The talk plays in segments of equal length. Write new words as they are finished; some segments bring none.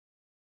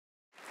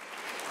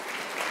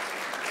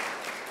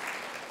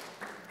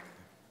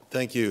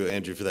Thank you,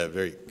 Andrew, for that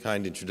very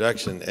kind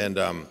introduction. And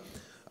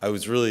I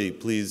was really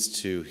pleased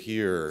to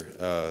hear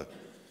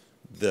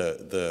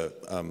the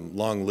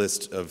long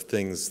list of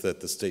things that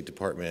the State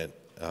Department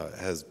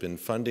has been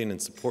funding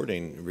and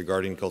supporting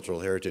regarding cultural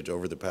heritage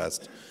over the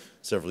past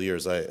several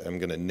years. I'm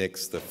going to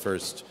nix the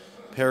first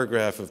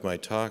paragraph of my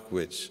talk,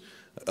 which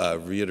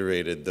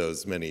reiterated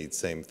those many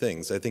same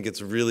things. I think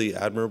it's really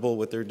admirable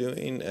what they're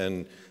doing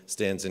and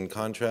stands in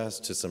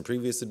contrast to some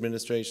previous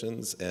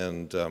administrations,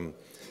 and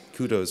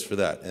kudos for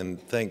that.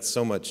 And thanks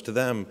so much to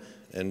them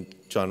and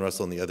John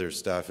Russell and the other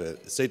staff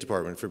at the State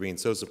Department for being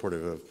so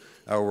supportive of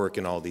our work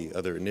and all the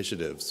other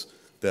initiatives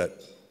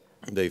that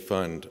they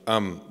fund.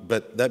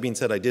 But that being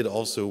said, I did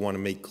also want to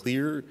make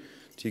clear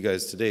to you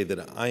guys today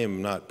that I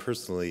am not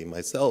personally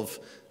myself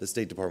a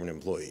State Department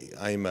employee.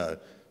 I'm a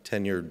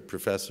tenured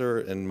professor,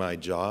 and my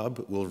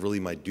job, well, really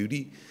my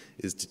duty,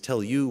 is to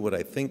tell you what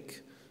I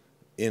think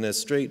in a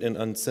straight and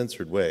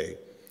uncensored way.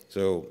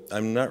 So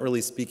I'm not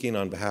really speaking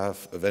on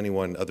behalf of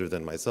anyone other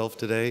than myself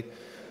today.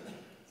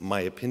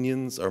 My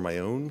opinions are my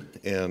own,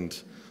 and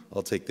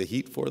I'll take the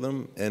heat for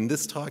them. And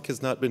this talk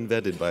has not been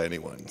vetted by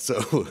anyone,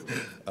 so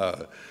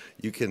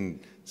you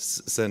can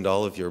send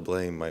all of your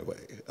blame my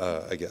way,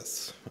 I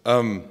guess.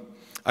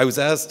 I was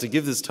asked to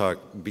give this talk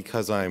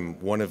because I'm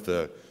one of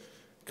the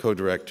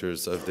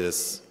co-directors of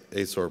this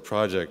ASOR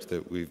project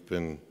that we've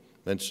been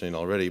mentioning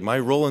already. My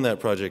role in that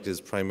project is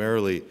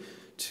primarily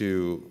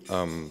to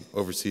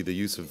oversee the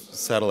use of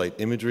satellite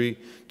imagery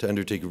to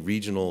undertake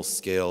regional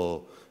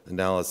scale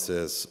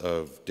analysis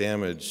of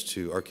damage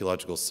to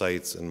archaeological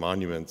sites and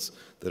monuments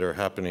that are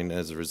happening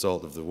as a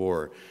result of the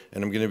war.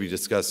 And I'm going to be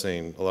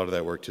discussing a lot of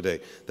that work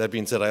today. That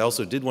being said, I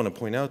also did want to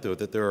point out, though,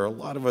 that there are a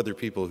lot of other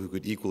people who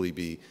could equally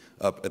be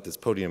up at this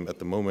podium at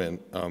the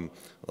moment,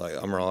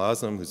 like Amr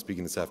al-Azam, who's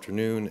speaking this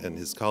afternoon, and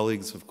his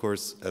colleagues, of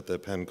course, at the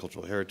Penn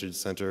Cultural Heritage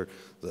Center,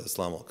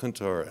 Islam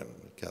al-Kuntar, and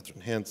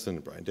Catherine Hansen,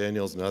 and Brian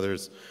Daniels, and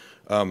others.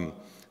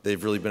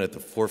 They've really been at the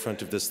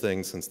forefront of this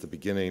thing since the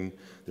beginning.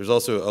 There's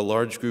also a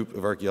large group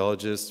of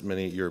archaeologists,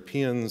 many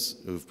Europeans,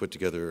 who've put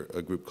together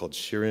a group called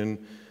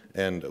Syrian,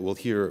 and we'll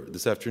hear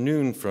this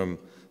afternoon from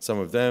some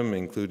of them,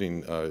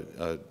 including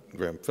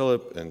Graham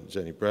Phillip and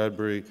Jenny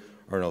Bradbury,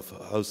 Arnulf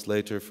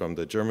Hausleiter from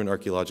the German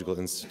Archaeological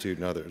Institute,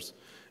 and others.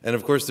 And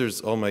of course, there's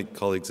all my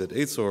colleagues at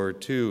ASOR,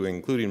 too,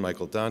 including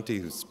Michael Dante,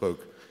 who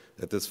spoke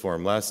at this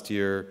forum last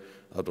year,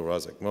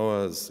 Abdulrazak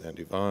Moaz,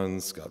 Andy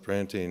Vaughn, Scott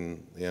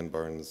Branting, Leanne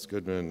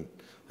Barnes-Goodman.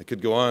 I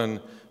could go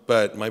on,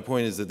 but my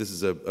point is that this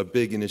is a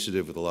big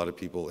initiative with a lot of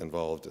people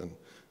involved, and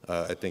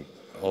I think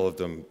all of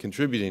them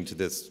contributing to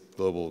this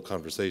global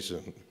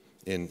conversation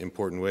in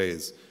important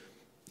ways.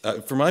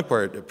 For my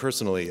part,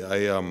 personally,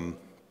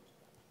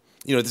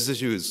 this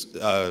issue is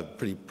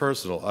pretty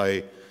personal.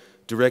 I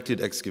directed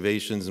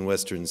excavations in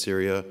Western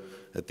Syria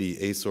at the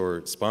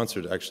ASOR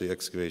sponsored actually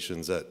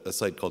excavations at a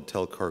site called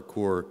Tel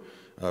Karkour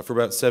for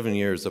about 7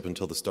 years up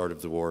until the start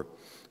of the war.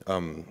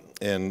 And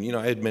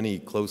I had many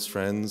close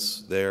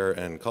friends there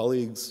and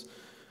colleagues,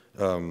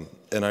 and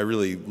I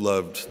really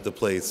loved the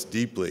place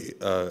deeply.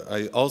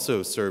 I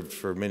also served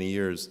for many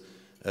years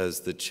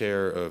as the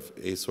chair of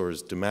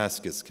ASOR's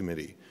Damascus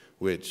Committee,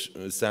 which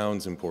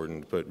sounds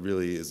important, but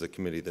really is a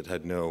committee that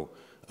had no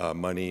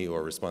money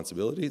or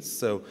responsibilities.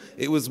 So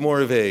it was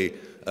more of a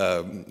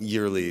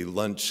yearly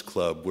lunch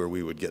club where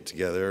we would get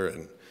together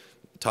and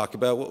talk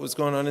about what was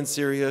going on in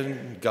Syria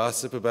and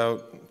gossip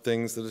about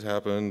things that had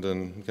happened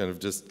and kind of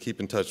just keep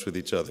in touch with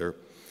each other.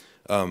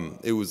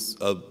 It was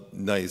a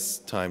nice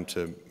time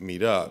to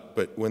meet up.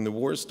 But when the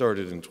war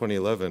started in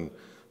 2011,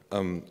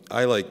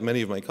 I, like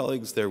many of my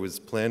colleagues there, was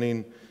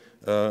planning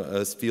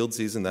a field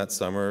season that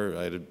summer.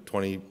 I had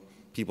 20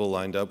 people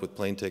lined up with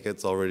plane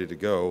tickets all ready to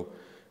go.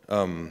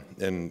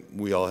 And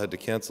we all had to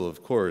cancel,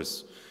 of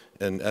course.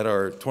 And at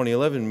our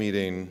 2011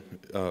 meeting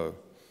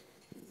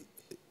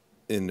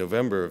in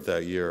November of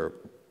that year,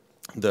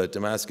 the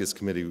Damascus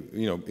Committee,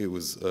 it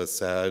was a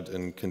sad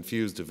and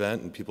confused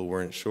event, and people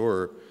weren't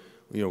sure,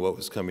 what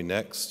was coming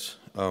next.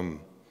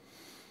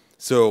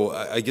 So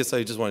I guess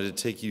I just wanted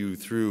to take you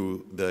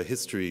through the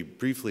history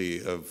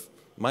briefly of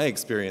my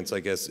experience,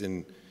 I guess,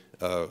 in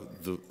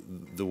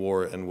the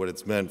war and what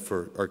it's meant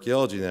for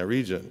archaeology in that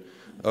region.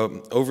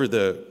 Over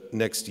the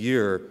next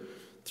year,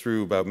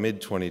 through about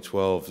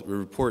mid-2012,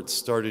 reports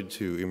started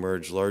to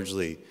emerge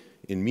largely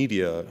in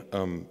media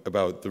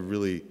about the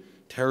really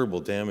terrible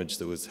damage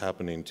that was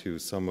happening to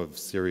some of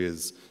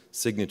Syria's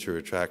signature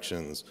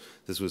attractions.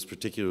 This was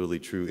particularly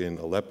true in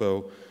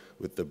Aleppo,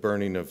 with the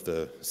burning of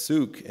the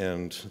souk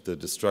and the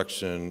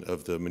destruction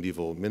of the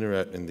medieval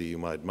minaret in the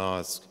Umayyad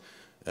Mosque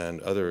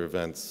and other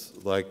events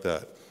like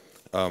that.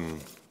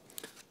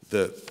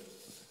 The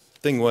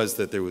thing was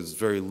that there was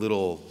very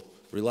little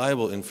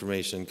reliable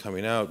information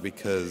coming out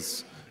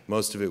because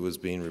most of it was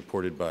being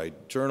reported by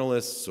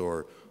journalists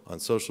or on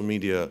social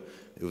media.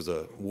 It was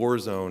a war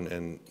zone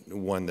and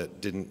one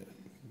that didn't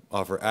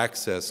offer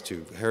access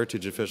to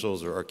heritage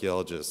officials or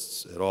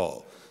archaeologists at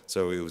all.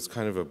 So it was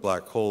kind of a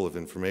black hole of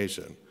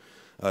information.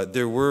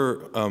 There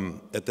were,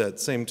 at that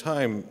same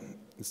time,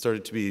 it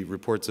started to be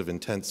reports of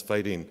intense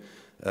fighting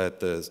at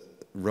the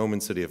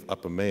Roman city of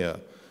Apamea.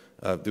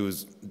 There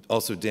was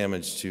also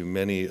damage to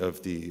many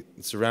of the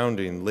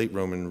surrounding late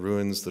Roman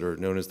ruins that are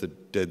known as the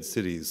dead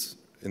cities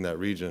in that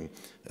region,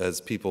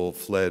 as people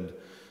fled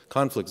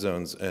conflict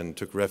zones and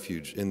took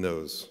refuge in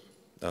those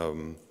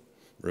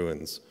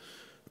ruins.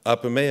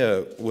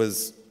 Apamea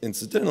was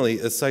incidentally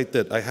a site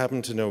that I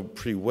happen to know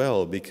pretty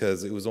well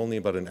because it was only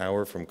about an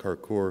hour from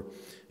Karkur,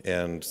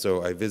 and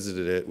so I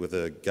visited it with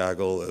a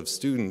gaggle of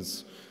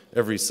students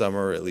every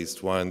summer at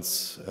least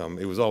once.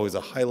 It was always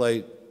a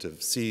highlight to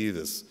see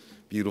this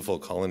beautiful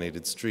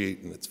colonnaded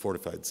street and its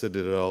fortified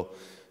citadel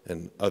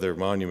and other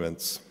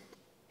monuments.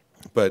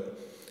 But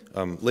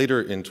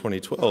later in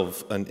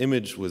 2012, an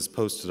image was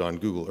posted on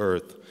Google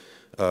Earth,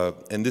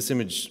 and this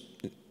image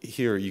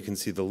here, you can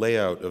see the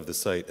layout of the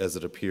site as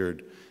it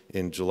appeared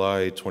in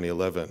July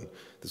 2011.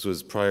 This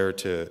was prior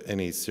to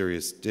any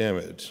serious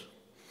damage.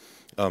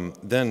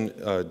 Then,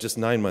 just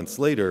 9 months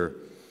later,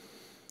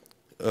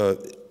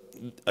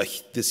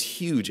 this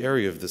huge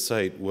area of the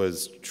site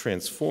was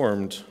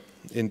transformed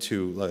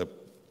into a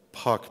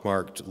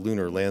pockmarked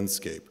lunar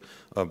landscape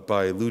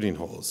by looting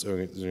holes. So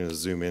I'm going to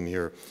zoom in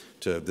here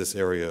to this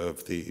area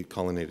of the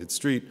colonnaded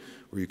street,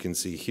 where you can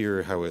see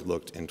here how it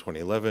looked in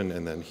 2011,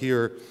 and then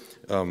here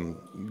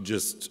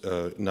just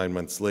 9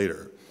 months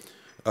later.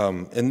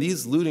 And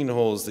these looting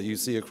holes that you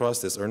see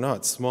across this are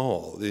not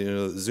small.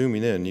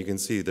 Zooming in, you can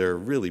see they're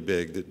really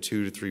big,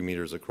 2 to 3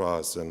 meters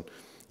across, and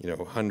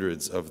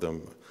hundreds of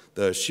them.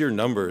 The sheer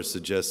number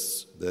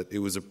suggests that it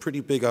was a pretty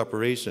big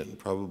operation,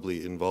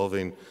 probably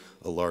involving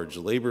a large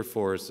labor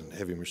force and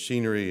heavy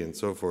machinery and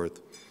so forth.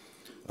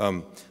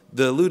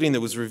 The looting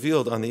that was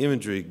revealed on the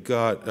imagery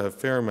got a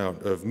fair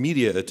amount of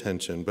media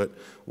attention, but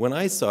when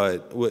I saw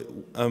it,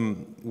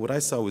 what I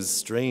saw was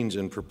strange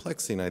and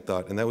perplexing, I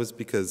thought, and that was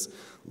because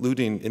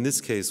looting, in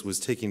this case, was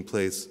taking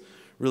place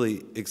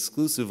really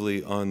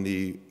exclusively on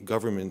the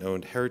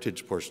government-owned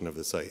heritage portion of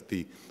the site.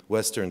 The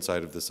western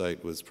side of the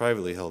site was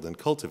privately held and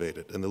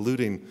cultivated, and the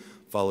looting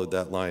followed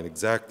that line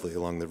exactly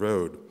along the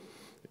road,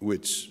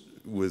 which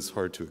was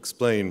hard to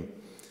explain.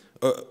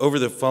 Over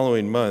the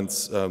following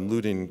months,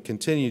 looting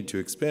continued to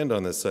expand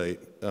on the site.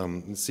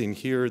 Seen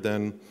here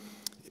then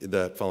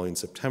that following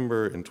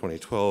September in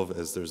 2012,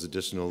 as there's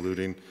additional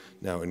looting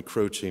now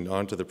encroaching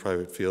onto the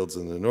private fields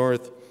in the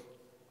north,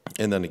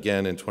 and then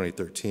again in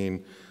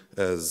 2013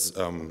 as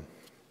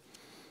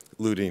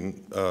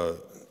looting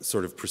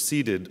sort of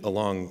proceeded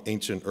along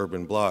ancient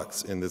urban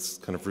blocks in this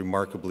kind of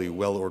remarkably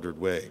well-ordered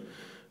way.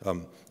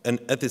 And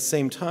at the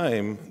same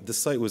time, the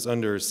site was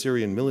under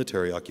Syrian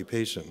military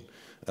occupation.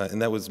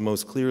 And that was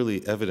most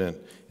clearly evident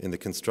in the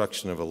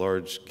construction of a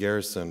large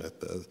garrison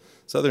at the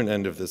southern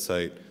end of the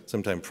site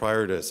sometime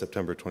prior to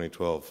September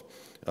 2012,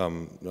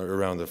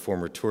 around the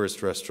former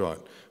tourist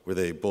restaurant, where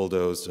they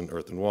bulldozed an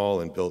earthen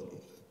wall and built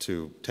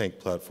 2 tank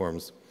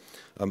platforms.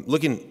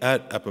 Looking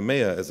at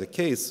Apamea as a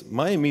case,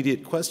 my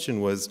immediate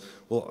question was,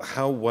 well,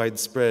 how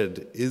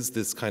widespread is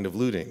this kind of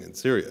looting in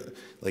Syria?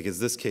 Like, is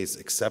this case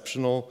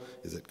exceptional?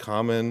 Is it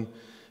common?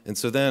 And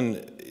so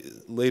then,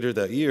 later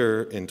that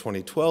year, in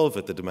 2012,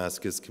 at the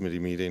Damascus Committee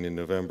meeting in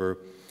November,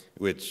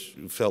 which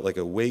felt like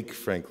a wake,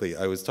 frankly,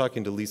 I was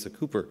talking to Lisa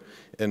Cooper,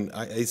 and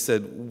I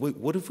said,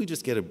 what if we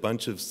just get a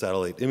bunch of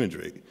satellite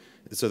imagery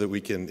so that we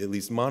can at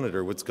least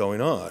monitor what's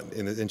going on?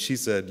 And she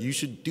said, you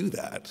should do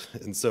that.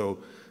 And so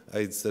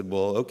I said,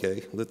 well,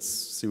 okay, let's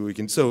see what we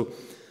can. So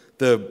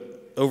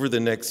over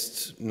the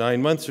next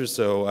 9 months or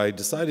so, I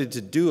decided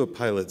to do a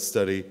pilot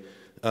study,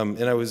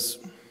 and I was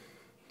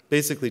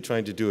basically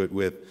trying to do it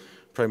with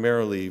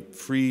primarily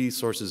free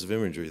sources of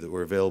imagery that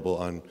were available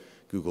on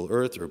Google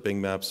Earth or Bing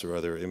Maps or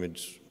other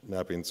image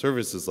mapping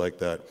services like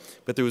that.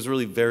 But there was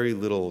really very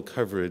little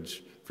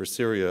coverage for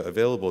Syria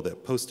available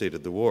that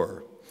postdated the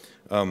war.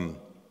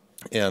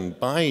 And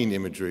buying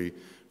imagery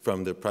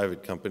from the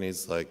private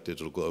companies like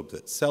Digital Globe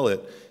that sell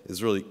it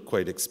is really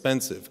quite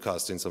expensive,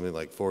 costing something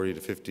like $40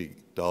 to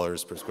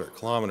 $50 per square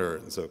kilometer,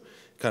 and so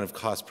kind of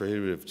cost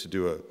prohibitive to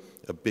do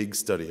a big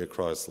study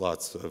across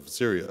lots of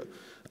Syria.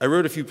 I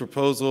wrote a few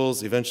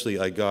proposals. Eventually,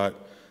 I got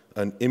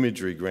an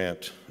imagery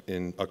grant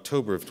in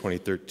October of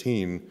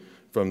 2013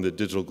 from the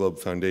Digital Globe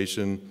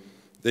Foundation.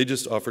 They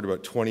just offered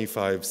about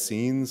 25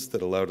 scenes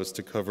that allowed us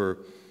to cover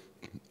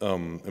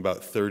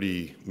about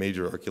 30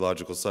 major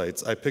archaeological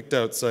sites. I picked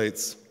out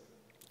sites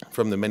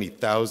from the many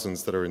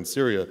thousands that are in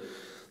Syria,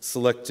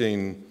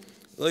 selecting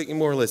like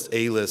more or less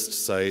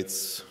A-list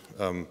sites,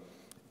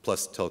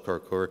 plus Tel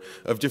Karkur,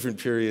 of different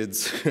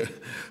periods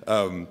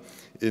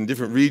in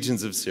different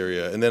regions of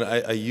Syria. And then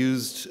I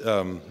used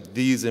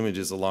these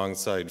images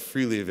alongside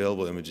freely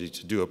available imagery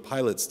to do a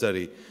pilot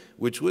study,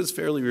 which was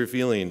fairly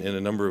revealing in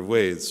a number of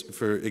ways.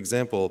 For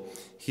example,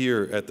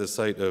 here at the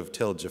site of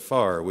Tel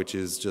Jafar, which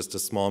is just a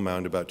small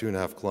mound about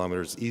 2.5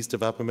 kilometers east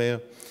of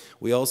Apamea,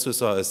 we also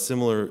saw a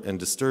similar and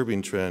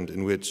disturbing trend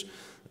in which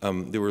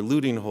there were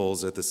looting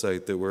holes at the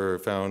site that were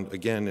found,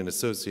 again, in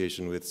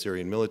association with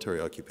Syrian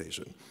military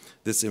occupation.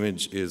 This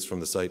image is from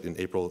the site in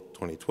April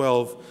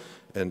 2012,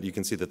 and you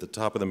can see that the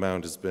top of the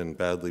mound has been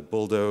badly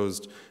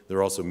bulldozed. There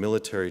are also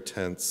military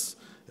tents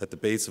at the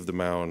base of the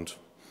mound.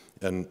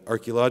 And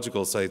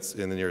archaeological sites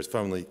in the nearest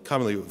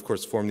commonly, of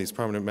course, form these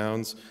prominent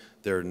mounds.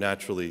 They're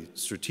naturally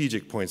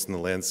strategic points in the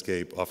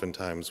landscape,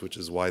 oftentimes, which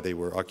is why they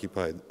were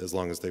occupied as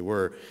long as they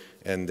were.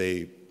 And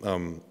they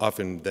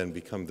often then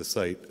become the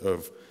site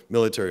of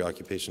military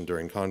occupation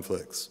during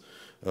conflicts.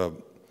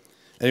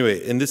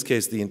 Anyway, in this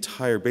case, the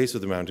entire base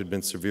of the mound had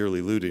been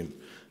severely looted.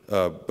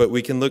 But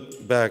we can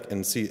look back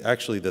and see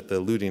actually that the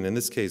looting in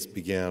this case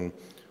began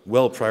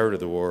well prior to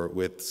the war,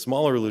 with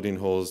smaller looting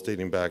holes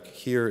dating back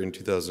here in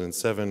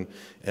 2007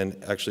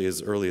 and actually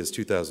as early as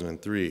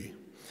 2003.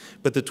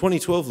 But the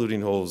 2012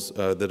 looting holes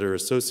that are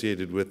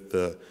associated with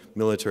the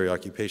military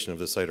occupation of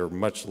the site are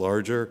much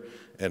larger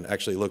and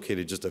actually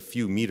located just a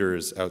few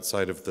meters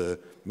outside of the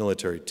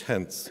military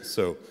tents,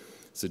 so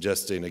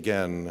suggesting,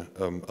 again,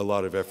 a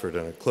lot of effort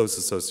and a close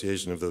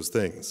association of those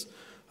things.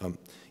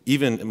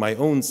 Even my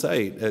own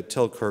site at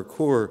Tel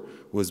Karkour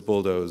was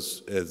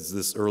bulldozed as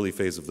this early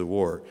phase of the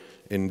war.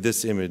 In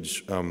this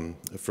image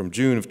from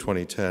June of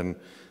 2010,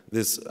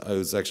 this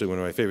was actually one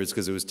of my favorites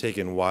because it was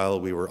taken while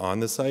we were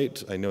on the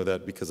site. I know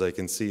that because I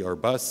can see our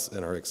bus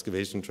and our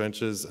excavation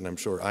trenches, and I'm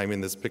sure I'm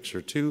in this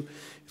picture too,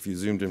 if you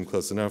zoomed in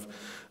close enough.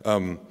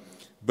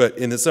 But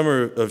in the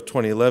summer of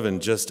 2011,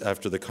 just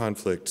after the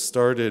conflict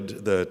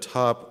started, the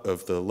top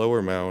of the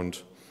lower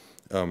mound,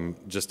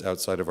 just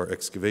outside of our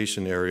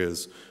excavation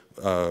areas,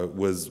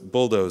 was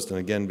bulldozed and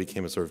again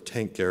became a sort of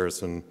tank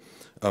garrison.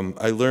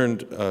 I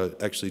learned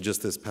actually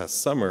just this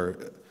past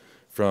summer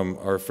from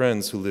our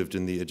friends who lived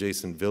in the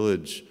adjacent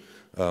village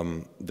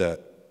that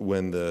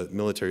when the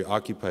military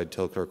occupied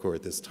Tel Karkour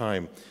at this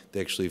time,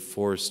 they actually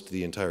forced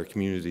the entire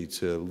community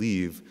to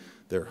leave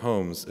their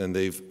homes, and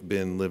they've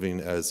been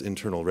living as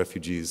internal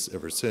refugees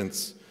ever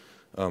since,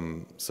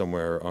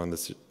 somewhere on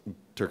the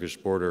Turkish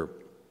border.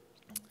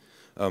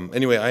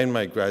 Anyway, I and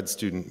my grad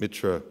student,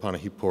 Mitra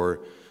Panahipur,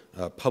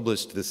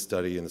 published this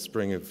study in the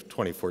spring of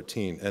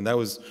 2014, and that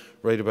was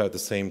right about the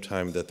same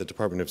time that the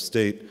Department of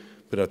State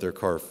put out their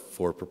call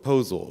for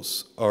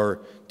proposals. Our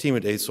team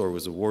at ASOR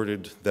was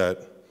awarded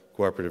that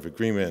cooperative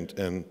agreement,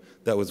 and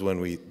that was when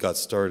we got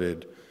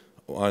started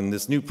on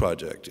this new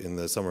project in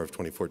the summer of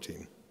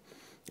 2014.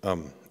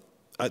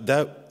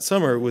 That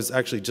summer was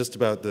actually just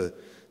about the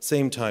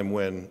same time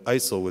when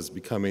ISIL was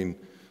becoming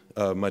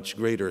a much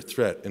greater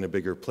threat and a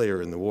bigger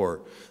player in the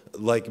war.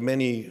 Like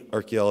many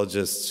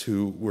archaeologists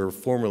who were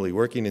formerly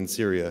working in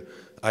Syria,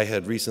 I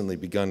had recently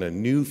begun a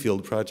new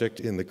field project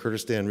in the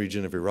Kurdistan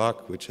region of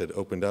Iraq, which had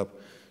opened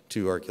up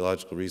to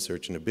archaeological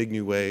research in a big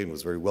new way and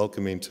was very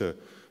welcoming to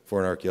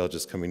foreign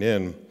archaeologists coming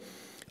in.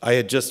 I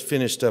had just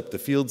finished up the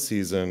field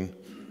season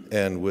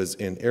and was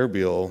in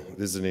Erbil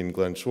visiting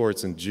Glenn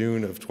Schwartz in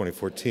June of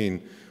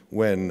 2014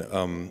 when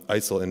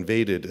ISIL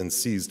invaded and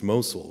seized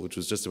Mosul, which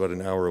was just about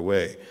an hour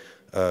away.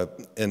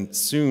 And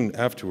soon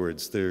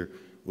afterwards, there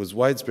was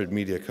widespread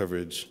media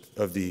coverage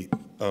of the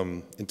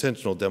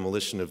intentional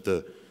demolition of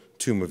the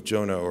tomb of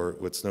Jonah, or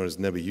what's known as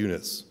Nebi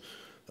Yunus.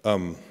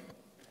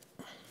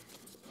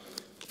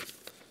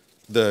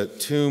 The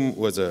tomb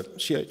was a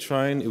Shiite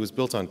shrine. It was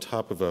built on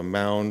top of a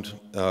mound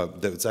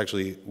that was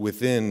actually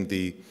within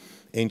the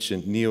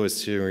ancient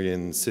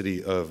Neo-Assyrian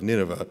city of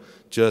Nineveh,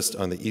 just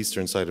on the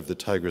eastern side of the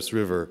Tigris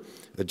River,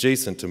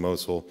 adjacent to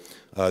Mosul.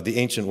 The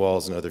ancient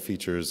walls and other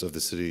features of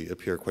the city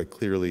appear quite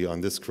clearly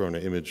on this corona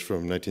image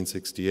from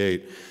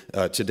 1968.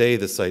 Today,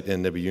 the site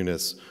and Nebi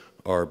Yunus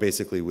are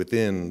basically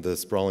within the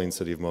sprawling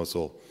city of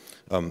Mosul.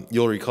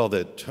 You'll recall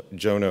that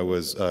Jonah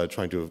was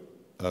trying to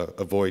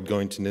avoid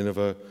going to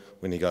Nineveh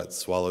when he got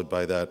swallowed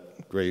by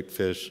that great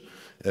fish,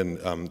 and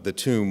the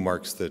tomb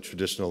marks the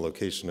traditional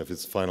location of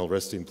his final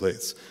resting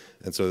place.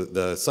 And so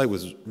the site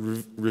was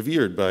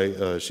revered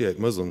by Shiite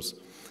Muslims.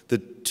 The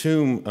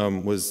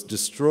tomb was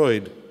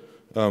destroyed.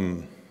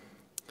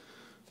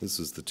 This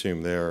is the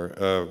tomb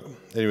there.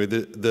 Anyway,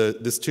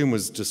 this tomb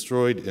was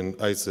destroyed in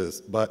by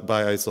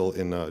ISIL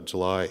in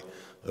July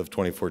of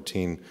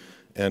 2014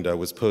 and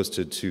was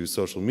posted to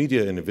social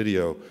media in a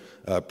video,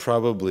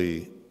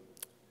 probably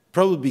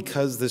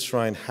because this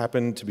shrine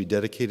happened to be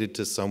dedicated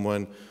to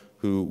someone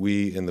who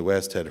we in the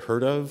West had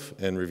heard of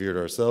and revered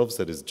ourselves,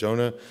 that is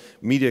Jonah.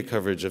 Media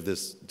coverage of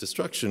this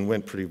destruction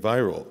went pretty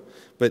viral.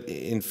 But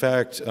in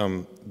fact,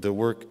 the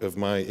work of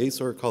my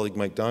ASOR colleague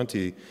Mike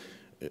Dante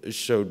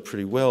showed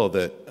pretty well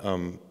that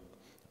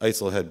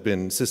ISIL had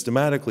been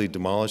systematically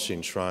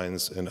demolishing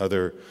shrines and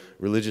other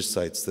religious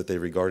sites that they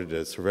regarded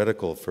as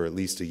heretical for at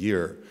least a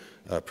year,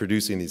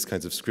 producing these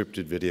kinds of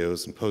scripted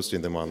videos and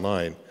posting them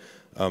online.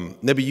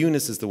 Nebi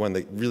Yunus is the one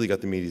that really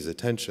got the media's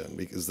attention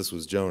because this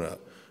was Jonah.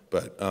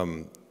 But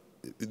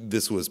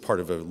this was part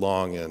of a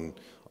long and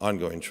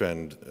ongoing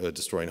trend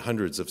destroying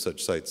hundreds of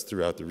such sites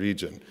throughout the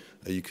region.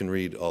 You can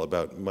read all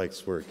about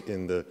Mike's work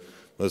in the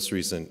most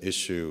recent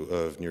issue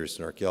of Near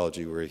Eastern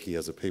Archaeology, where he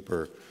has a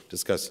paper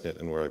discussing it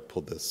and where I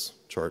pulled this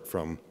chart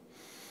from.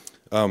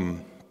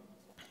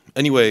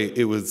 Anyway,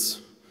 it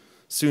was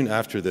soon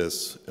after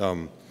this,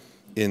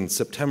 in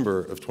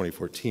September of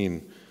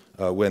 2014,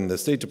 when the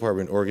State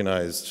Department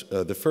organized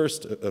the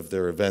first of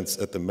their events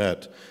at the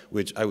Met,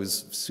 which I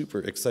was super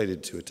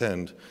excited to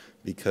attend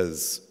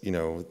because, you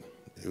know,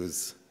 it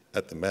was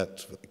at the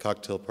Met, at the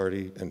cocktail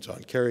party, and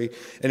John Kerry.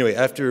 Anyway,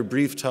 after a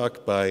brief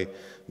talk by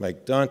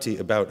Mike Dante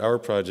about our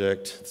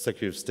project, the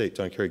Secretary of State,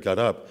 John Kerry, got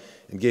up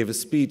and gave a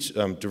speech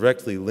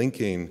directly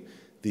linking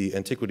the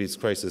Antiquities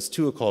crisis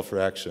to a call for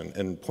action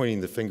and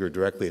pointing the finger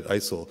directly at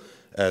ISIL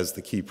as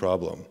the key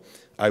problem.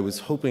 I was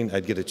hoping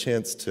I'd get a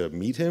chance to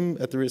meet him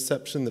at the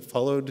reception that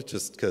followed,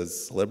 just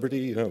because celebrity,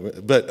 you know,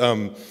 but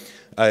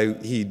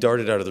he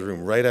darted out of the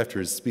room right after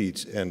his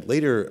speech, and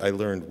later I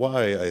learned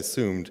why. I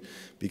assumed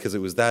because it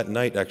was that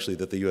night, actually,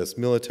 that the US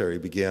military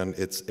began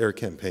its air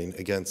campaign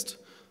against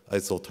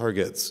ISIL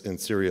targets in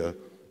Syria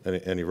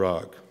and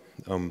Iraq.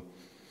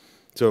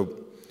 So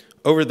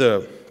over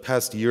the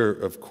past year,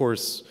 of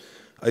course,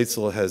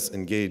 ISIL has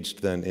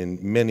engaged then in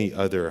many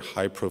other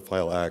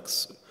high-profile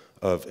acts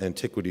of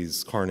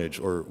antiquities carnage,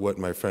 or what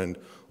my friend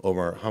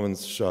Omar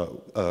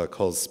Hammanshah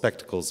calls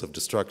spectacles of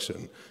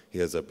destruction. He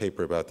has a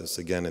paper about this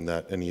again in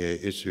that NEA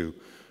issue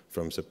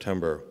from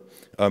September.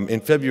 In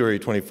February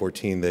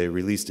 2014, they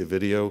released a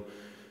video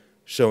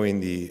showing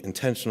the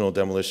intentional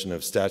demolition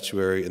of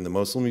statuary in the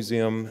Mosul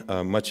Museum,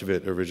 much of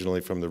it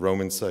originally from the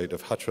Roman site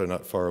of Hatra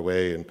not far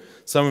away, and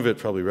some of it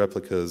probably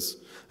replicas.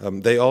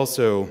 They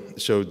also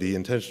showed the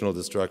intentional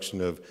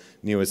destruction of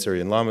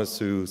Neo-Assyrian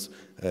lamasu's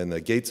and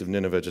the gates of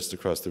Nineveh just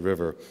across the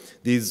river.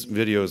 These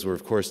videos were,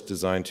 of course,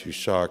 designed to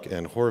shock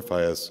and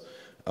horrify us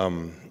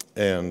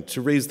and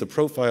to raise the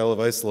profile of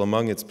ISIL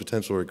among its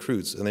potential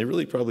recruits. And they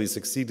really probably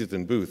succeeded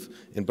in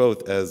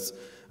both as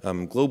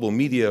global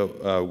media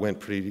went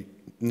pretty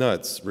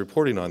nuts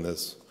reporting on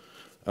this.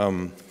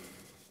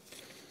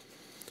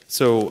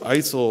 So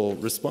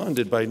ISIL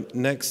responded by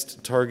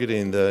next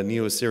targeting the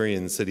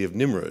Neo-Assyrian city of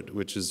Nimrud,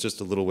 which is just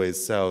a little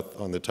ways south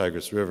on the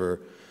Tigris River.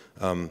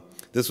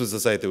 This was the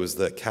site that was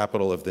the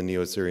capital of the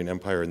Neo-Assyrian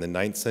Empire in the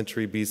 9th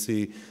century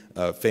BC,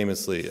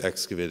 famously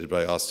excavated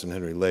by Austin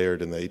Henry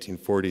Layard in the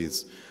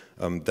 1840s.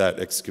 That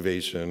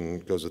excavation,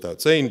 goes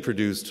without saying,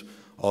 produced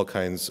all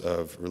kinds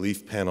of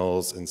relief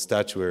panels and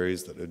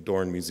statuaries that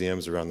adorn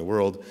museums around the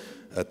world,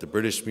 at the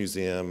British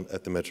Museum,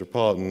 at the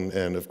Metropolitan,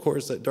 and of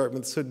course at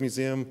Dartmouth's Hood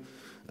Museum,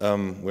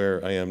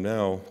 where I am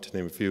now, to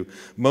name a few.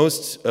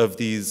 Most of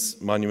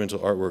these monumental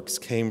artworks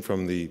came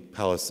from the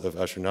palace of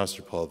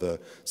Ashurnasirpal, the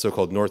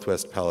so-called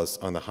Northwest Palace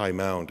on the high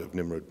mound of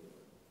Nimrud.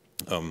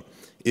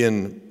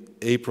 In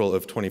April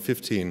of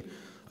 2015,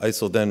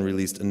 ISIL then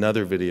released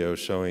another video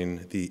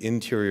showing the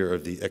interior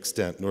of the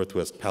extant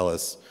Northwest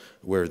Palace,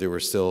 where there were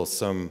still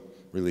some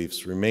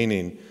reliefs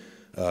remaining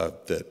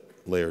that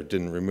Layard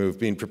didn't remove,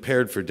 being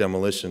prepared for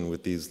demolition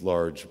with these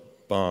large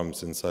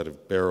bombs inside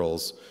of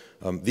barrels.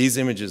 These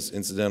images,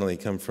 incidentally,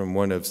 come from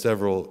one of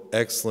several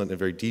excellent and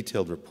very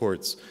detailed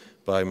reports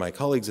by my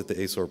colleagues at the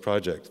ASOR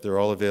project. They're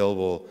all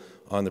available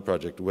on the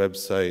project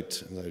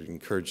website, and I'd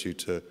encourage you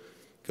to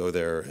go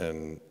there,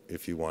 and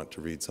if you want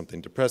to read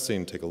something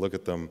depressing, take a look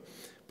at them,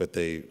 but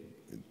they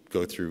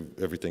go through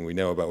everything we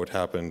know about what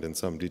happened in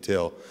some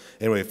detail.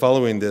 Anyway,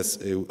 following this,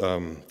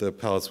 the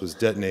palace was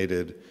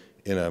detonated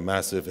in a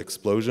massive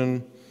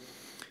explosion.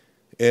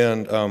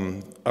 And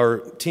our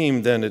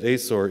team then at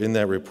ASOR in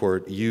that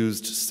report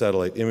used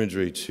satellite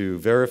imagery to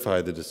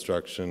verify the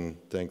destruction,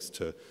 thanks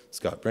to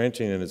Scott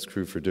Branching and his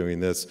crew for doing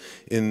this.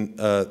 In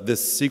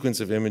this sequence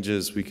of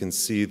images, we can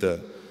see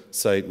the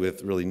site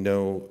with really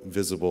no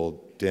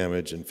visible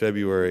damage in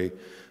February,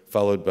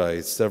 followed by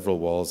several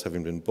walls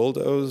having been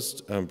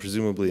bulldozed,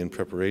 presumably in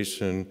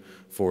preparation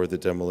for the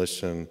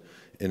demolition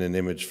in an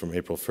image from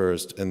April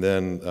 1st, and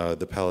then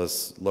the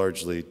palace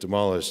largely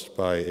demolished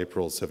by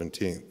April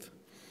 17th.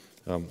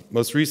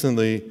 Most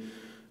recently,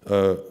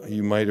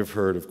 you might have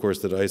heard, of course,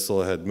 that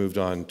ISIL had moved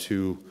on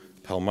to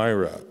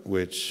Palmyra,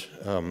 which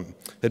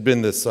had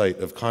been the site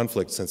of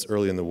conflict since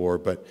early in the war,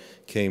 but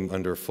came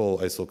under full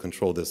ISIL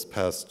control this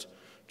past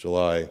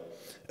July.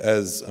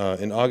 As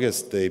in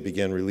August, they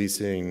began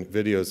releasing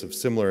videos of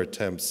similar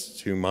attempts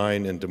to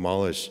mine and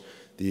demolish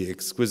the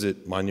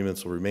exquisite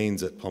monumental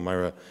remains at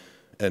Palmyra.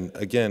 And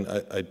again,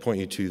 I'd point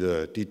you to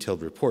the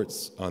detailed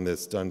reports on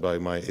this done by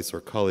my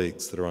ASOR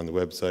colleagues that are on the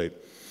website.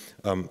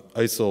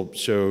 ISIL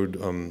showed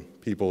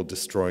people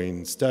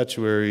destroying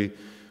statuary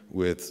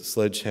with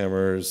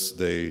sledgehammers.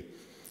 They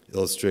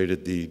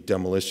illustrated the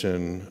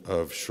demolition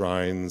of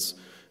shrines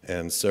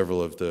and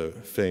several of the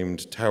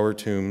famed tower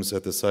tombs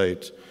at the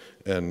site,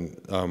 and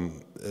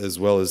as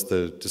well as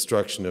the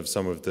destruction of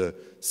some of the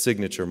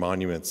signature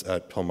monuments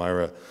at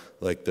Palmyra,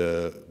 like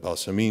the Baal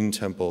Shamin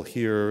temple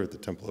here, the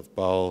Temple of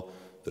Baal,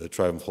 the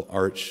triumphal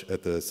arch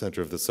at the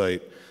center of the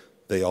site.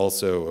 They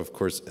also, of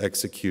course,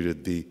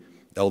 executed the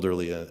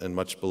elderly and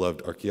much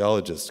beloved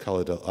archaeologist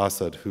Khalid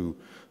al-Assad, who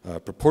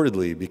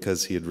purportedly,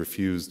 because he had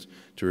refused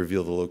to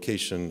reveal the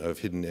location of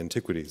hidden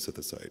antiquities at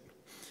the site.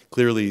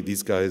 Clearly,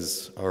 these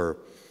guys are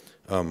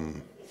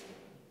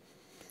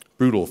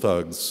brutal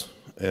thugs,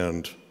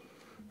 and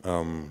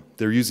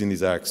they're using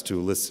these acts to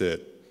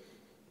elicit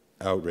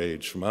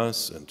outrage from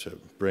us and to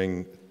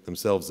bring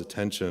themselves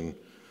attention.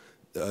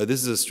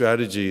 This is a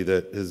strategy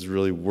that has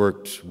really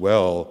worked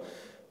well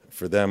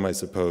for them, I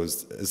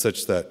suppose,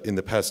 such that in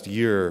the past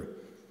year,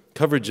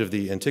 coverage of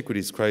the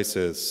Antiquities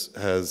crisis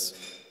has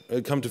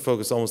come to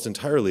focus almost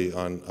entirely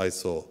on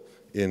ISIL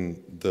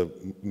in the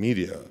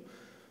media.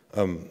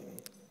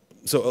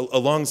 So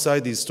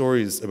alongside these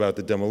stories about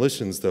the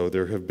demolitions, though,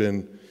 there have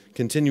been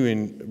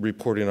continuing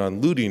reporting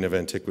on looting of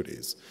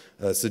antiquities,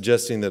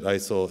 suggesting that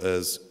ISIL,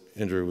 as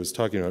Andrew was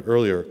talking about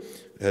earlier,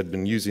 had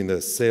been using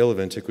the sale of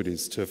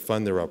antiquities to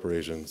fund their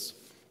operations.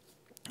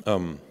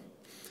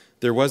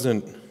 There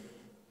wasn't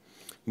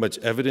much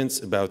evidence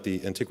about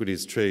the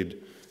antiquities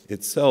trade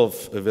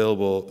itself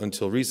available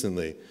until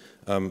recently,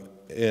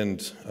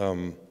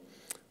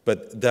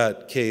 but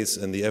that case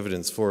and the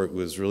evidence for it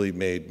was really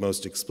made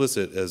most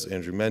explicit, as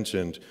Andrew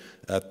mentioned,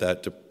 at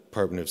that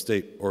Department of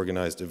State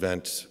organized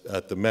event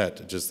at the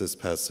Met just this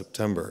past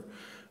September.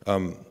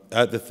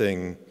 At the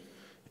thing,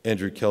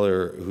 Andrew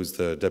Keller, who's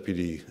the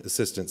Deputy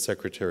Assistant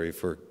Secretary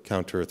for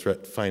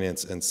Counter-Threat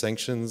Finance and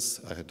Sanctions,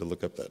 I had to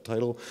look up that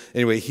title.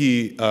 Anyway,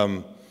 he,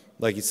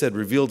 like he said,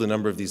 revealed a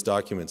number of these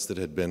documents that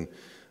had been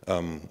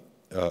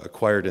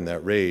acquired in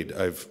that raid.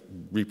 I've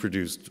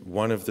reproduced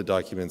one of the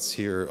documents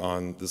here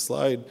on the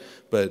slide,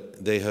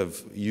 but they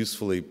have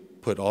usefully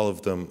put all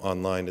of them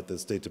online at the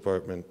State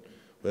Department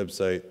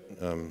website,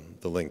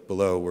 the link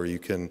below, where you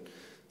can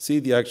see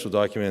the actual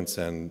documents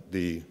and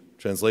the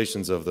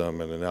translations of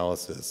them and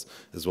analysis,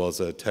 as well as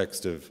a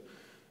text of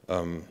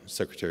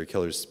Secretary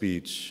Keller's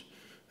speech.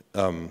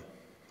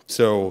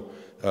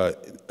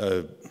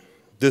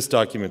 This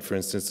document, for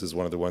instance, is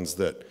one of the ones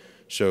that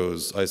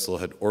shows ISIL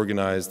had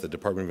organized the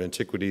Department of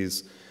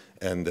Antiquities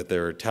and that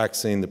they're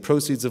taxing the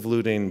proceeds of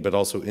looting, but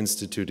also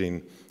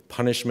instituting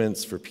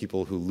punishments for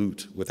people who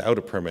loot without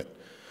a permit.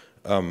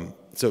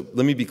 So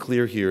let me be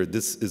clear here,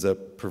 this is a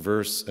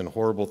perverse and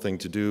horrible thing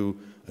to do,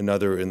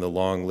 another in the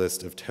long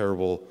list of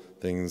terrible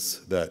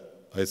things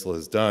that ISIL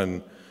has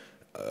done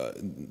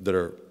that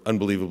are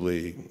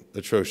unbelievably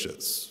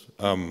atrocious.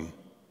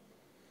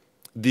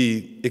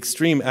 The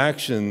extreme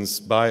actions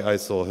by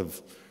ISIL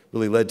have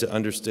really led to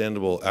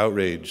understandable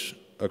outrage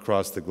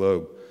across the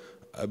globe.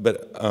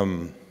 But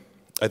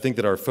I think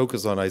that our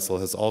focus on ISIL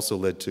has also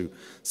led to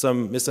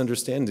some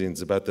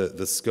misunderstandings about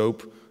the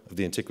scope of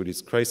the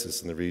antiquities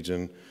crisis in the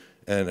region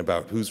and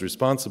about who's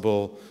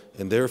responsible,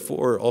 and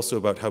therefore also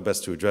about how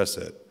best to address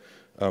it.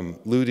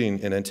 Looting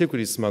and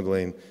antiquities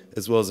smuggling,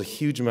 as well as a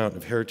huge amount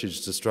of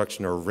heritage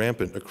destruction, are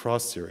rampant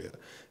across Syria,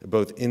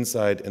 both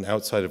inside and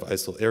outside of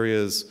ISIL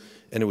areas,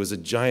 and it was a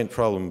giant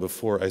problem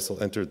before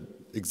ISIL entered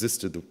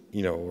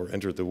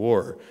the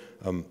war.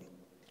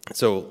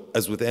 So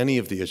as with any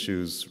of the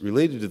issues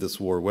related to this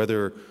war,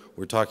 whether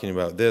we're talking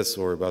about this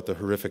or about the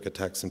horrific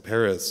attacks in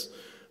Paris,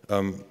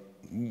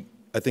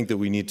 I think that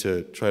we need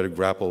to try to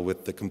grapple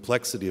with the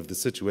complexity of the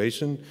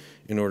situation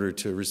in order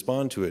to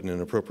respond to it in an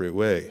appropriate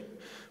way.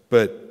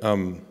 But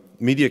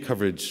media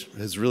coverage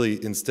has really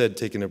instead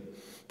taken a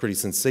pretty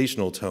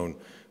sensational tone,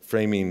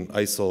 framing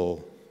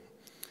ISIL,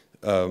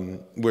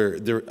 where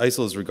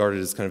ISIL is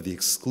regarded as kind of the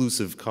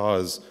exclusive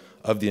cause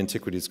of the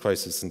antiquities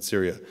crisis in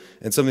Syria,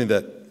 and something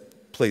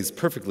that plays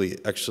perfectly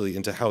actually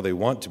into how they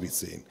want to be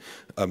seen.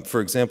 For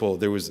example,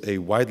 there was a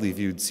widely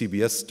viewed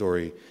CBS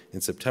story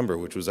in September,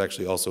 which was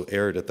actually also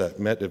aired at that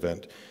Met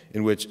event,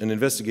 in which an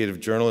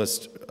investigative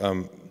journalist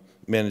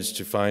managed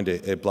to find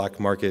a black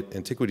market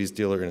antiquities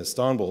dealer in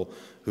Istanbul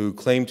who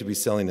claimed to be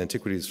selling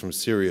antiquities from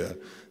Syria.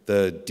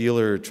 The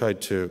dealer tried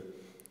to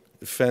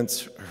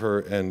fence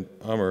her and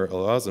Amr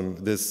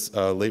al-Azam this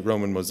late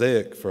Roman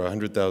mosaic for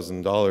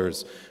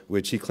 $100,000,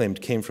 which he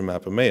claimed came from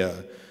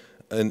Apamea.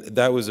 And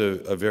that was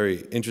a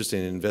very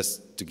interesting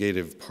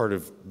investigative part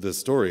of the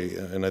story,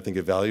 and I think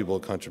a valuable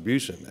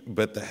contribution.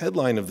 But the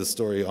headline of the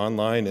story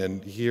online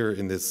and here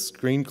in this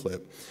screen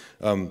clip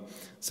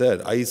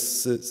said,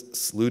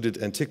 ISIS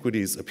looted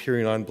antiquities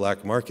appearing on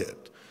black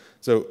market.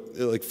 So,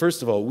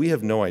 first of all, we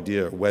have no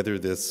idea whether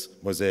this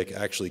mosaic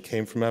actually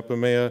came from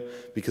Apamea,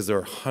 because there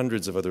are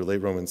hundreds of other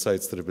late Roman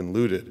sites that have been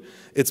looted.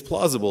 It's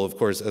plausible, of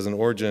course, as an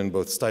origin,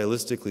 both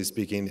stylistically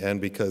speaking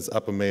and because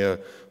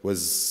Apamea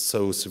was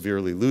so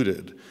severely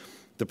looted.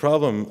 The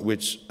problem,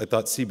 which I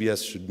thought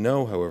CBS should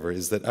know, however,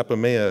 is that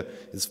Apamea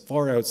is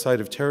far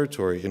outside of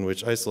territory in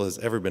which ISIL has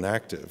ever been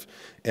active.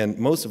 And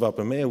most of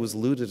Apamea was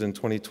looted in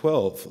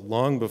 2012,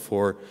 long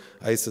before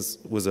ISIS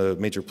was a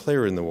major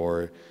player in the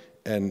war,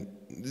 and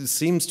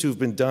seems to have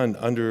been done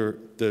under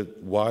the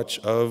watch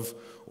of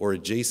or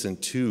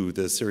adjacent to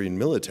the Syrian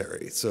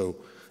military, so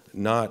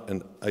not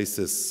an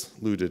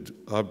ISIS-looted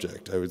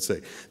object, I would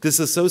say. This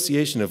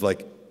association of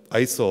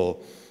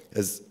ISIL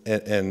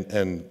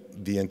and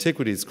the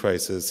antiquities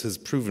crisis has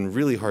proven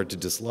really hard to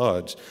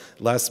dislodge.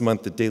 Last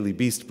month, the Daily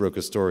Beast broke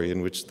a story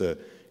in which the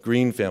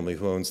Green family,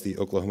 who owns the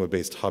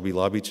Oklahoma-based Hobby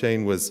Lobby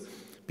chain, was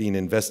being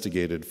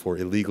investigated for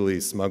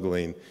illegally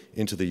smuggling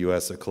into the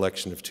U.S. a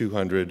collection of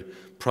 200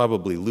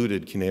 probably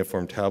looted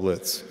cuneiform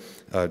tablets.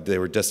 They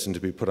were destined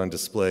to be put on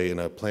display in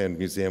a planned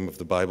museum of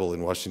the Bible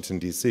in Washington,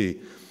 D.C.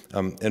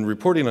 And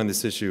reporting on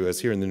this issue, as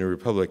here in the New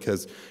Republic,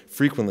 has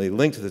frequently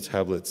linked the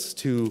tablets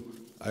to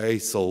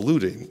ISIL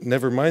looting.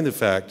 Never mind the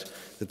fact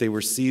that they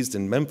were seized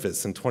in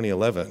Memphis in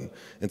 2011,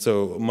 and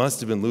so must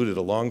have been looted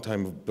a long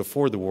time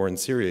before the war in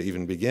Syria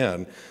even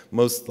began,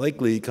 most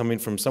likely coming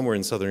from somewhere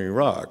in southern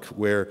Iraq,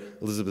 where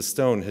Elizabeth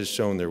Stone has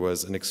shown there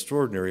was an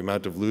extraordinary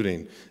amount of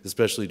looting,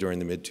 especially during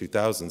the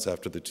mid-2000s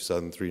after the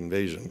 2003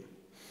 invasion.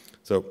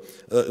 So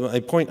my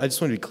point, I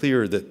just want to be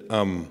clear that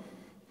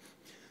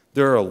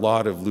there are a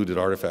lot of looted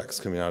artifacts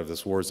coming out of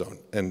this war zone,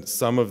 and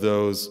some of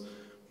those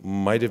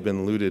might have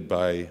been looted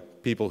by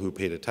people who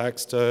paid a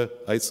tax to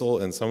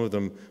ISIL, and some of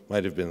them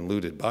might have been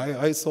looted by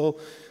ISIL,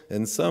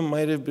 and some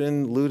might have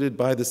been looted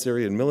by the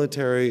Syrian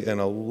military,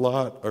 and a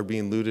lot are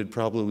being looted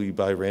probably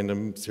by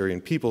random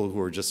Syrian people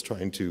who are just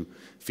trying to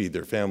feed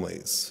their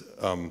families.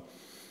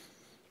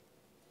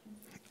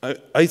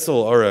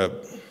 ISIL are a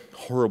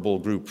horrible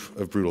group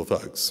of brutal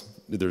thugs.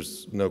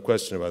 There's no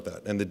question about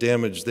that. And the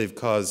damage they've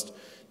caused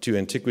to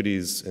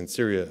Antiquities in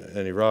Syria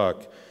and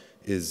Iraq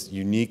is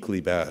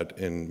uniquely bad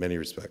in many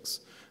respects,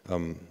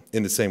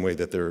 in the same way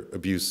that their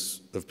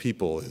abuse of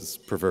people is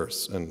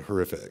perverse and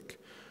horrific.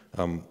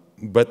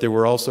 But there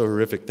were also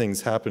horrific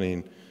things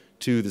happening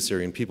to the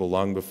Syrian people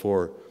long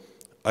before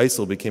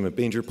ISIL became a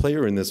major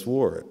player in this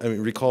war. I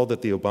mean, recall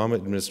that the Obama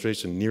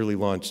administration nearly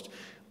launched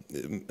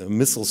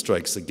missile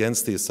strikes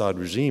against the Assad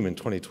regime in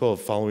 2012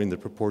 following the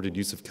purported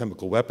use of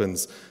chemical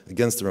weapons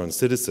against their own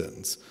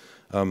citizens.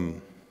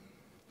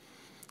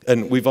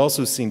 And we've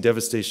also seen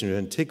devastation in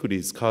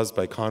Antiquities caused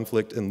by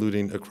conflict and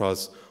looting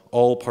across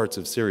all parts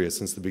of Syria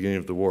since the beginning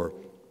of the war.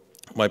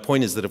 My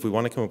point is that if we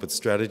want to come up with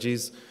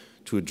strategies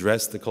to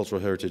address the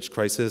cultural heritage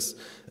crisis,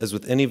 as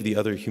with any of the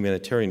other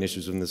humanitarian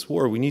issues in this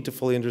war, we need to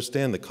fully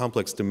understand the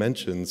complex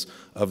dimensions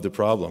of the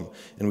problem.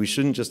 And we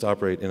shouldn't just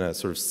operate in a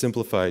sort of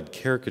simplified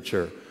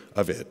caricature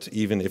of it,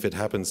 even if it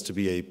happens to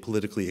be a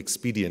politically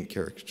expedient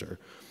caricature.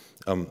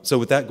 So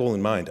with that goal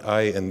in mind,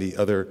 I and the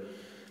other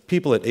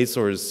people at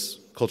ASOR's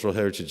Cultural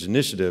Heritage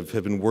Initiative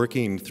have been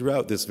working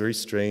throughout this very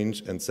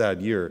strange and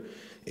sad year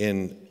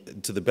in,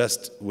 to the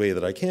best way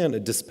that I can, a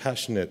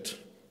dispassionate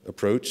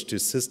approach to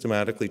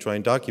systematically try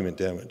and document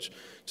damage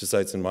to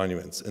sites and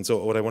monuments. And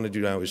so what I want to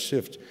do now is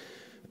shift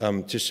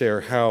to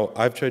share how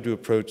I've tried to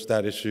approach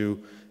that issue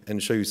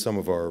and show you some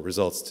of our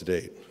results to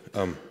date.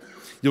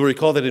 You'll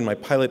recall that in my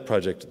pilot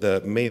project,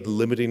 the main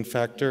limiting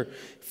factor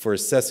for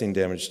assessing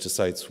damage to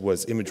sites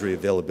was imagery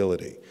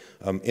availability.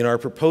 In our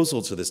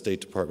proposal to the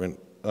State Department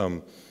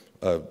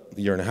a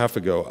year and a half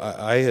ago,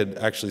 I had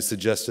actually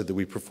suggested that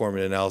we perform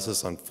an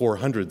analysis on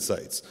 400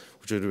 sites,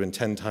 which would have been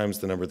 10 times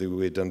the number that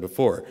we had done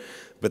before.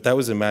 But that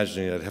was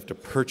imagining I'd have to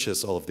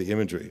purchase all of the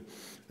imagery.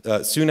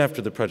 Soon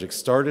after the project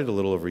started, a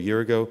little over a year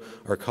ago,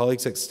 our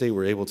colleagues at State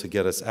were able to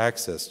get us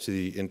access to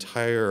the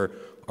entire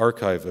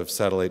archive of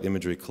satellite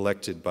imagery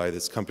collected by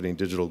this company,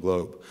 Digital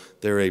Globe.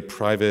 They're a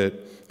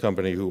private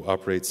company who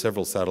operates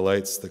several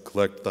satellites that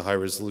collect the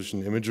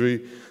high-resolution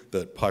imagery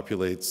that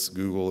populates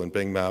Google and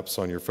Bing Maps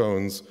on your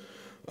phones.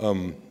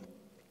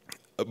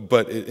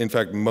 But in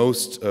fact,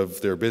 most of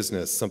their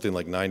business, something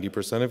like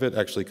 90% of it,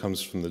 actually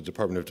comes from the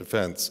Department of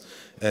Defense.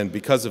 And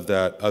because of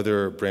that,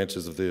 other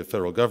branches of the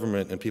federal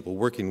government and people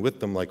working with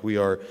them like we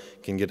are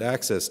can get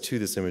access to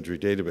this imagery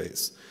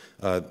database.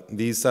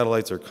 These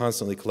satellites are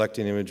constantly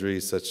collecting imagery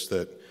such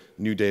that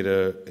new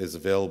data is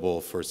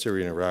available for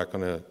Syria and Iraq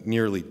on a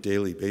nearly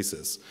daily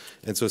basis.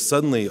 And so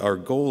suddenly our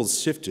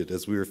goals shifted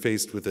as we were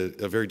faced with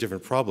a very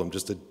different problem,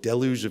 just a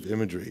deluge of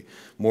imagery,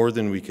 more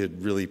than we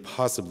could really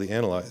possibly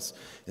analyze.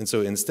 And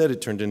so instead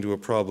it turned into a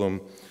problem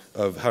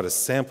of how to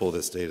sample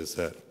this data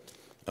set.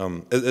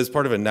 As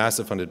part of a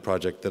NASA-funded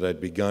project that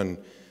I'd begun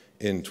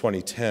in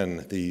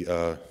 2010,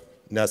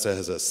 NASA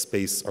has a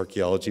space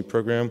archaeology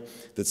program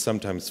that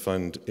sometimes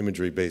fund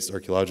imagery-based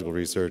archaeological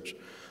research.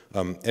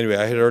 Anyway,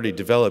 I had already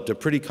developed a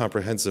pretty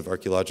comprehensive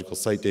archaeological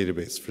site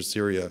database for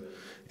Syria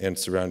and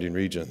surrounding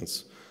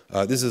regions.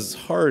 This is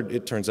hard,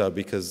 it turns out,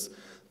 because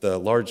the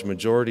large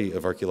majority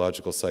of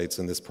archaeological sites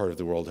in this part of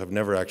the world have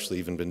never actually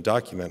even been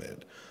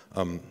documented.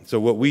 So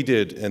what we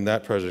did in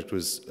that project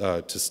was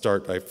to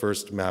start by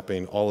first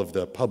mapping all of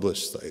the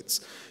published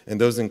sites. And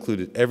those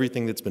included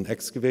everything that's been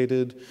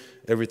excavated,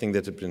 everything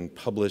that had been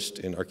published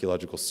in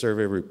archaeological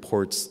survey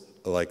reports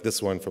like this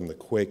one from the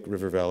Quake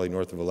River Valley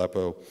north of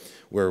Aleppo,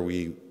 where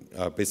we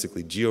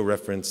basically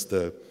geo-reference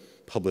the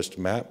published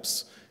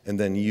maps and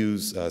then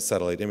use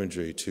satellite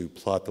imagery to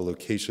plot the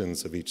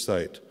locations of each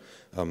site.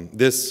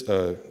 This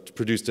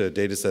produced a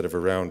data set of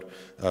around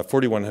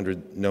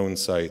 4,100 known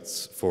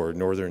sites for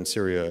northern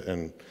Syria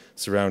and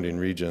surrounding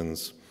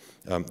regions.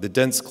 The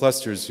dense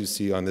clusters you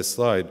see on this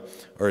slide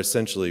are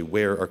essentially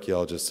where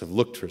archaeologists have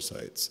looked for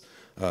sites.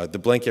 The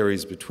blank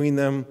areas between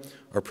them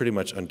are pretty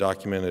much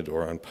undocumented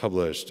or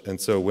unpublished, and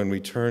so when we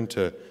turn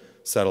to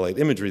satellite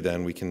imagery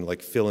then, we can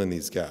like fill in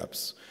these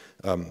gaps.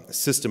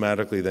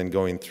 Systematically then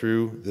going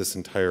through this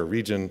entire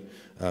region,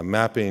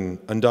 mapping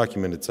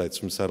undocumented sites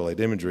from satellite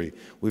imagery,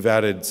 we've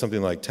added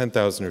something like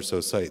 10,000 or so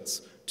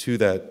sites to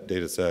that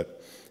data set,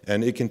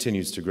 and it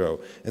continues to grow.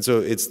 And so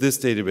it's this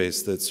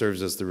database that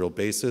serves as the real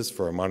basis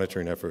for our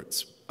monitoring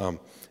efforts,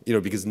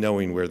 because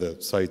knowing where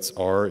the sites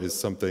are is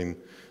something,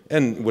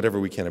 and whatever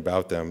we can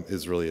about them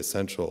is really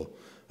essential.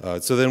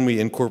 So then we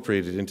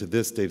incorporated into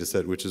this data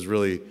set, which is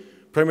really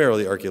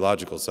primarily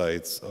archaeological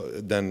sites,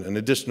 then an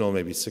additional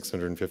maybe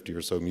 650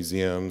 or so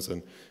museums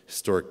and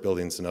historic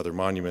buildings and other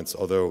monuments,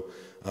 although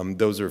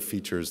those are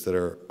features that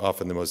are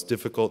often the most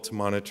difficult to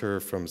monitor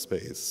from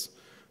space.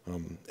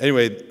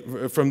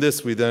 Anyway, from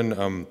this we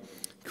then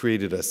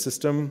created a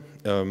system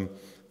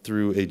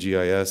through a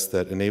GIS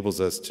that enables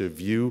us to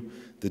view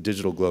the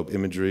digital globe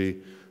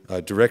imagery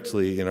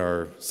directly in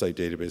our site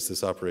database.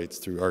 This operates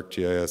through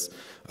ArcGIS.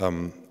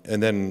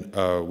 And then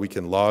we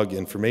can log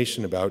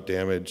information about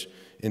damage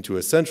into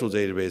a central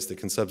database that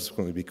can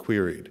subsequently be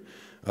queried.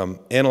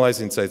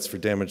 Analyzing sites for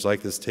damage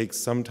like this takes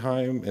some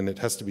time, and it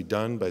has to be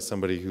done by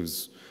somebody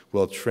who's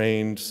well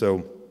trained.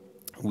 So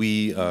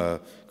we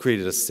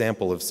created a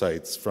sample of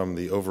sites from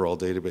the overall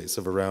database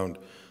of around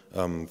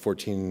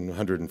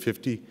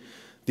 1,450.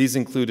 These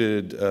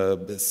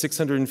included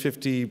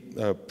 650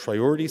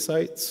 priority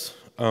sites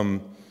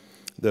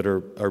that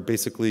are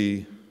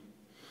basically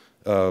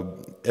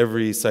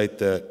every site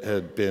that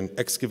had been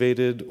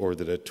excavated or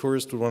that a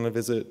tourist would want to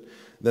visit.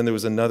 Then there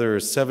was another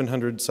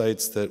 700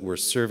 sites that were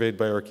surveyed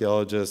by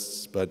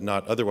archaeologists but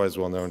not otherwise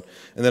well known,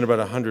 and then about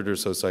 100 or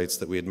so sites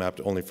that we had mapped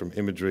only from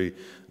imagery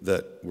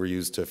that were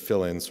used to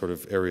fill in sort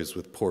of areas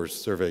with poor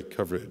survey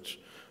coverage.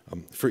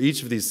 For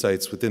each of these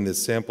sites within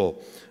this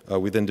sample,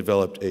 we then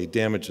developed a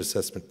damage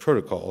assessment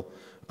protocol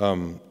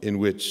in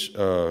which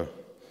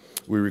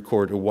we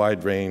record a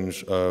wide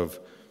range of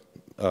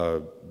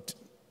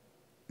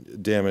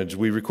damage.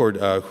 We record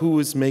who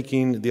is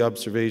making the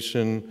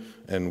observation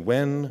and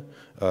when,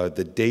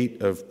 the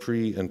date of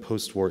pre- and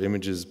post-war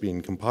images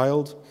being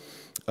compiled,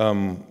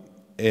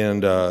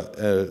 and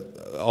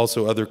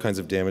also other kinds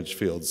of damage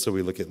fields. So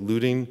we look at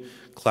looting,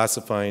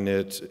 classifying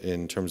it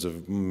in terms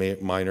of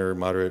minor,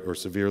 moderate, or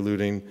severe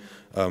looting,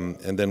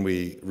 and then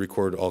we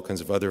record all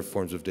kinds of other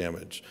forms of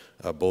damage,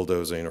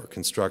 bulldozing or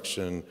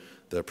construction,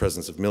 the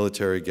presence of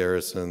military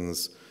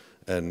garrisons,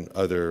 and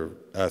other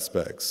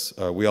aspects.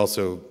 We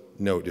also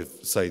note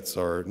if sites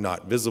are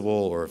not visible,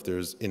 or if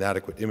there's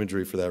inadequate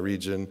imagery for that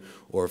region,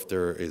 or if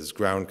there is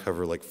ground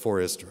cover like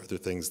forest or other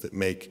things that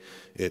make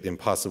it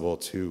impossible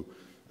to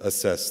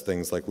assess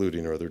things like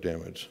looting or other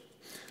damage.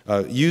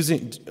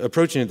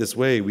 Approaching it this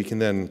way, we can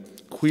then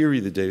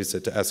query the data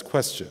set to ask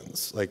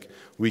questions. Like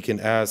we can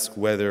ask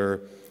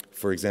whether,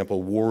 for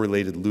example,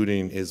 war-related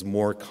looting is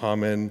more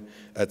common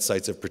at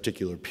sites of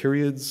particular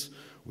periods.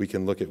 We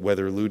can look at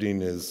whether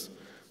looting is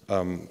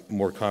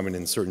more common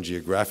in certain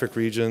geographic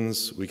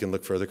regions. We can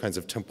look for other kinds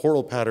of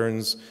temporal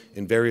patterns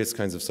in various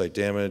kinds of site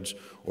damage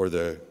or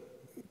the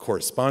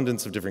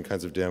correspondence of different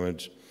kinds of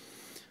damage.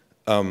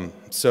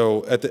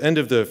 So at the end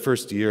of the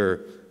first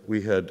year,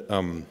 we had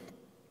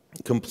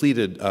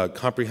completed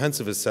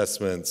comprehensive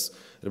assessments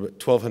at about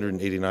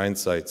 1,289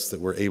 sites that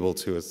were able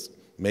to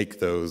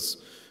make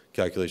those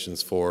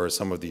calculations for.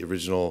 Some of the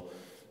original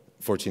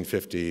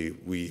 1,450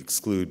 we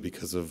exclude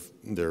because of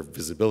their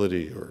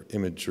visibility or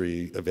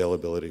imagery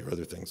availability or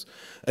other things.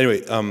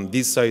 Anyway,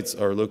 these sites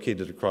are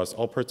located across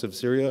all parts of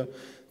Syria.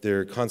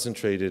 They're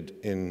concentrated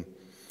in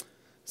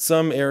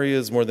some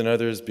areas more than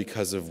others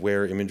because of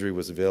where imagery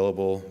was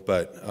available,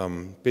 but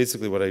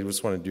basically what I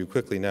just want to do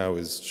quickly now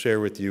is share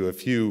with you a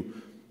few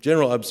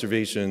general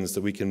observations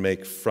that we can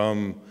make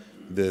from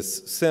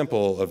this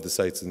sample of the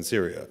sites in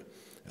Syria.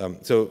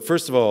 So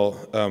first of all,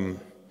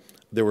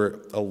 there were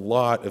a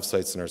lot of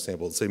sites in our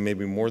sample, say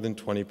maybe more than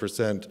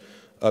 20%,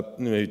 up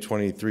maybe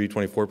 23,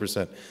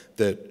 24%,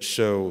 that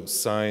show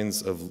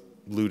signs of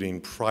looting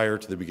prior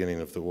to the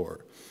beginning of the war.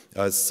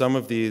 Some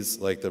of these,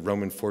 like the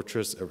Roman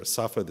fortress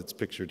Safa that's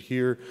pictured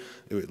here,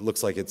 it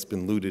looks like it's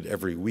been looted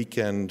every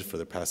weekend for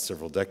the past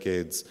several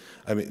decades.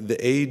 I mean, the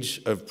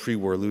age of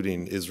pre-war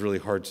looting is really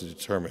hard to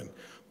determine,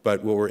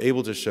 but what we're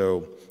able to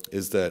show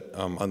is that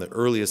on the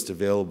earliest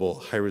available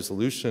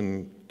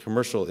high-resolution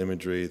commercial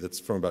imagery that's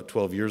from about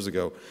 12 years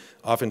ago,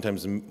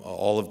 oftentimes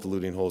all of the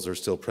looting holes are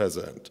still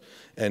present.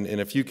 And in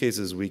a few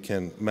cases, we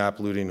can map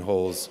looting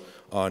holes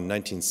on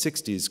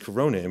 1960s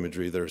Corona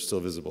imagery that are still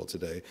visible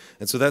today.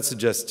 And so that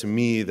suggests to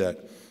me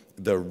that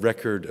the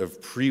record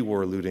of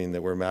pre-war looting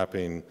that we're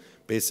mapping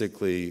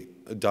basically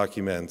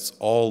documents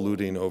all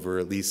looting over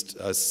at least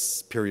a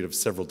period of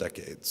several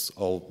decades,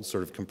 all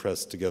sort of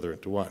compressed together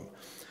into one.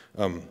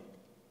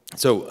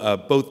 So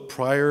both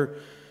prior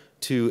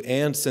to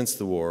and since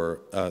the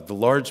war, the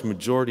large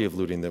majority of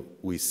looting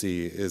that we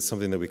see is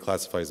something that we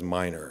classify as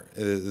minor.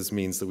 This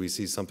means that we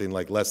see something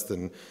like less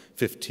than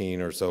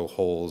 15 or so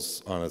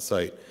holes on a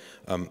site.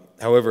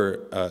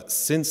 However,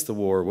 since the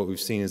war, what we've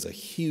seen is a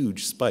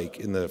huge spike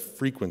in the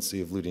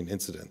frequency of looting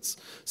incidents,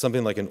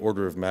 something like an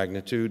order of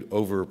magnitude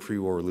over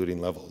pre-war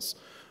looting levels.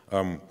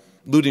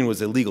 Looting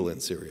was illegal in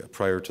Syria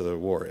prior to the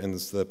war, and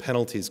the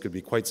penalties could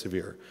be quite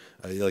severe.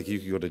 Like you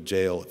could go to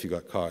jail if you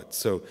got caught.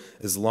 So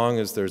as long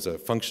as there's a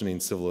functioning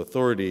civil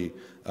authority,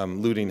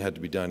 looting had to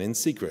be done in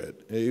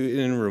secret,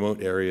 in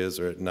remote areas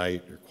or at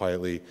night or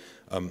quietly.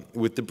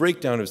 With the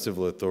breakdown of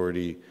civil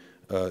authority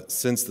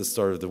since the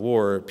start of the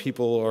war,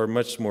 people are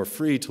much more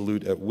free to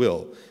loot at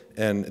will.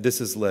 And this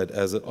has led,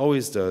 as it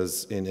always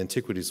does in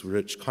Antiquities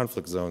rich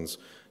conflict zones,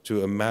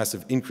 to a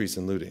massive increase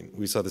in looting.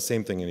 We saw the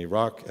same thing in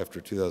Iraq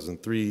after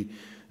 2003,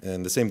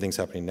 and the same thing's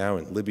happening now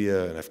in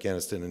Libya and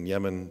Afghanistan and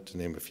Yemen, to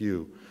name a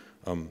few.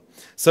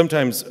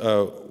 Sometimes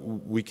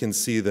we can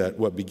see that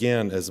what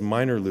began as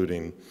minor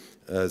looting,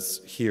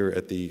 as here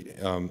at the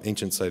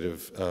ancient site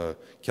of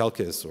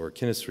Chalkis or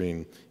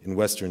Kinisrine in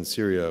western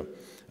Syria.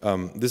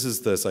 This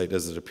is the site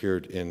as it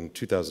appeared in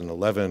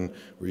 2011,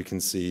 where you can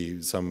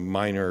see some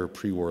minor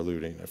pre-war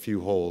looting, a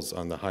few holes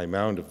on the high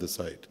mound of the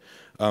site.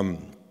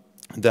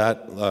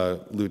 That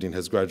looting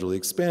has gradually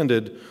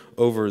expanded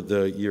over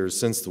the years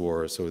since the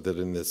war, so that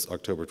in this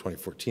October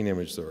 2014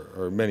 image there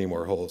are many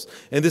more holes.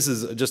 And this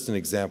is just an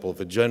example of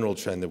a general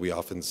trend that we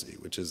often see,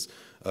 which is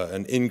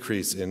an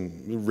increase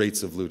in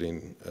rates of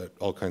looting at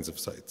all kinds of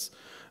sites.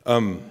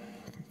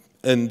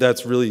 And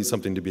that's really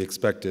something to be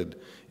expected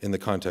in the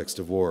context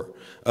of war.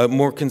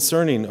 More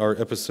concerning are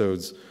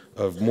episodes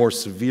of more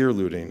severe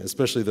looting,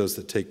 especially those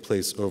that take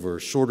place over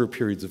shorter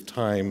periods of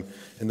time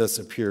and thus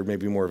appear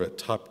maybe more of a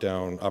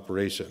top-down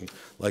operation,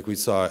 like we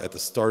saw at the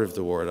start of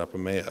the war at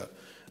Apamea.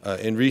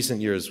 In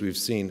recent years, we've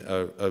seen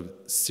a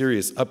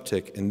serious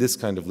uptick in this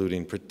kind of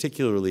looting,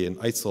 particularly in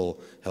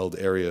ISIL-held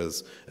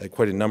areas at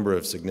quite a number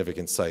of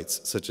significant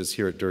sites, such as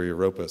here at Dura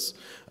Europos.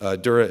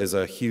 Dura is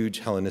a huge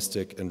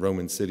Hellenistic and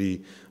Roman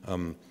city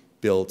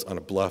built on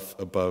a bluff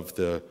above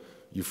the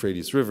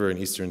Euphrates River in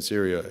eastern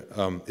Syria.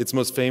 It's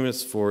most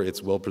famous for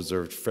its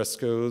well-preserved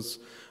frescoes,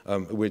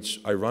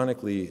 which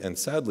ironically and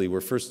sadly were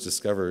first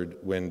discovered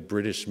when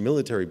British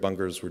military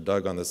bunkers were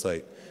dug on the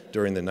site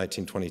during the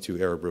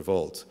 1922 Arab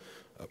Revolt.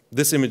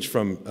 This image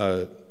from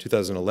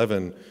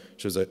 2011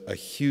 shows a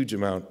huge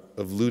amount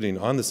of looting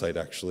on the site,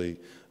 actually,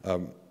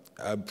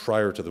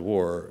 prior to the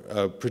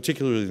war,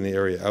 particularly in the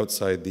area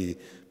outside the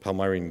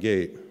Palmyrene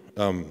Gate.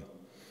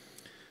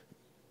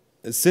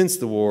 Since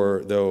the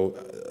war,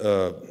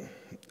 though,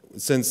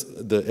 since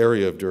the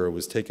area of Dura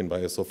was taken by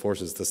ISIL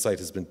forces, the site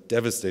has been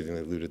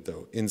devastatingly looted,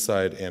 though,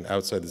 inside and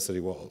outside the city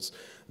walls.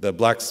 The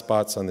black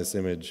spots on this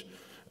image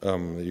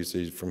that you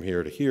see from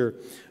here to here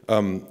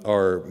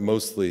are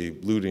mostly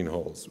looting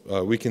holes.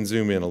 We can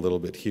zoom in a little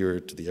bit here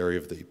to the area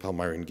of the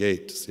Palmyrene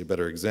Gate to see a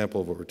better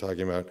example of what we're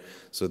talking about.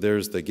 So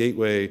there's the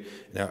gateway.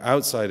 Now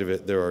outside of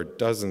it, there are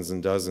dozens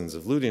and dozens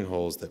of looting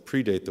holes that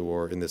predate the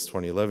war in this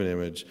 2011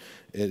 image.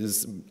 It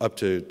is up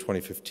to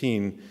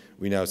 2015.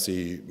 We now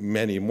see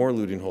many more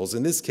looting holes.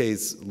 In this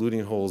case,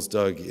 looting holes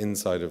dug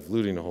inside of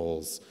looting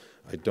holes.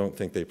 I don't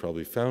think they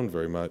probably found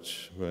very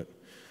much, but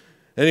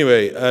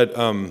anyway, at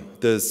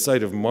the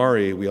site of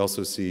Mari, we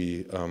also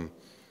see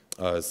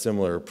a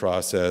similar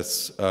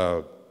process.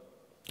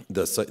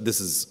 This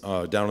is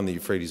down on the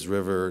Euphrates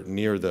River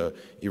near the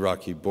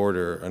Iraqi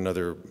border,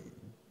 another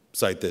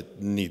site that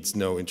needs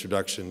no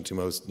introduction to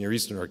most Near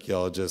Eastern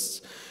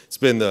archaeologists. It's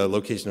been the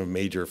location of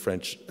major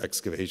French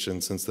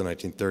excavations since the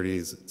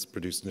 1930s. It's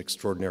produced an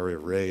extraordinary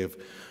array of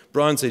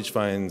Bronze Age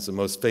finds, and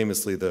most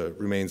famously the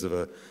remains of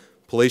a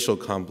palatial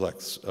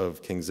complex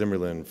of King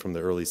Zimmerlin from the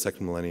early 2nd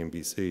millennium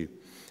BC.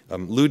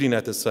 Looting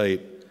at the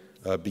site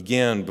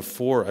began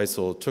before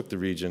ISIL took the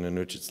region in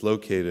which it's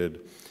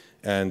located,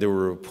 and there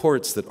were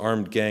reports that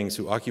armed gangs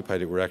who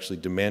occupied it were actually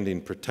demanding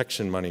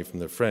protection money from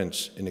the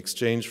French in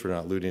exchange for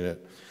not looting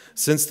it.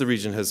 Since the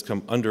region has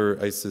come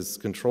under ISIS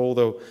control,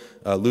 though,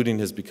 looting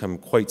has become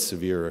quite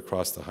severe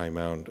across the high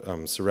mound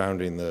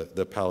surrounding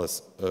the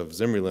palace of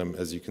Zimrilim,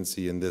 as you can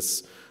see in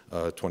this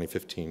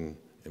 2015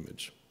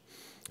 image.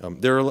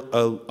 There are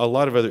a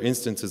lot of other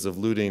instances of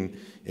looting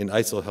in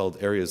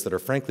ISIL-held areas that are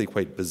frankly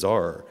quite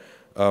bizarre.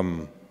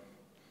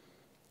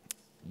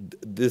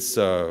 This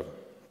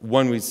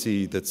one we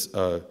see that's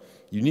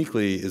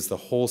uniquely is the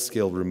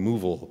whole-scale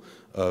removal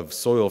of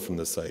soil from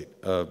the site.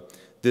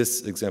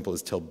 This example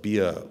is Tel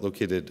Bia,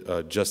 located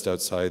just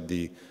outside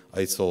the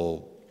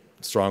ISIL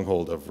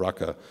stronghold of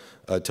Raqqa.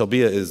 Tel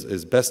Bia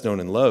is best known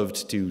and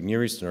loved to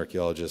Near Eastern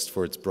archaeologists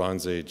for its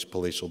Bronze Age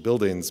palatial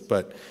buildings,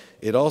 but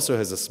it also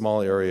has a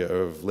small area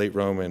of late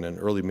Roman and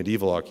early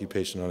medieval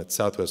occupation on its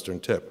southwestern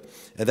tip.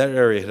 And that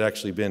area had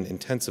actually been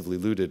intensively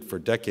looted for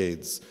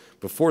decades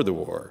before the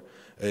war.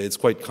 It's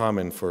quite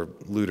common for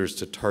looters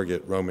to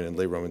target Roman and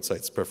late Roman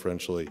sites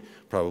preferentially,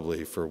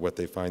 probably for what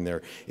they find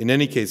there. In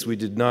any case, we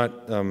did not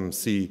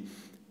see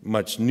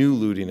much new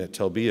looting at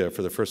Tel Bia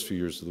for the first few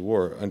years of the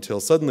war until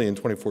suddenly in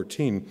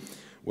 2014,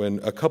 when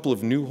a couple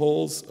of new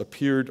holes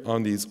appeared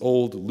on these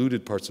old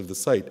looted parts of the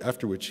site,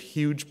 after which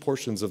huge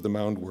portions of the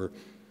mound were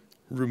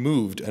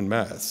removed en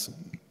masse.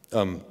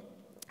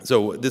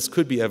 So this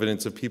could be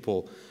evidence of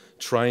people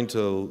trying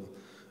to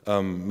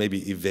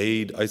maybe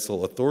evade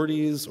ISIL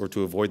authorities or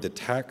to avoid the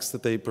tax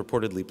that they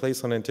purportedly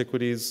place on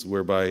antiquities,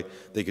 whereby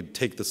they could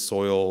take the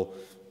soil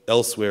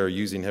elsewhere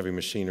using heavy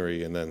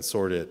machinery and then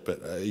sort it, but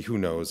who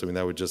knows? I mean,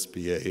 that would just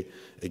be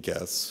a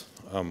guess.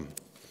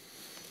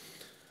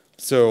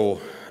 So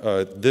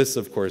this,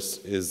 of course,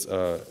 is,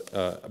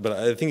 but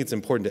I think it's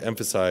important to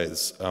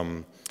emphasize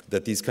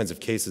that these kinds of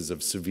cases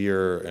of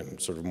severe and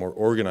sort of more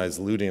organized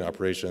looting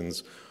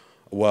operations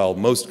while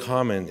most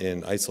common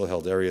in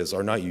ISIL-held areas,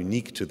 are not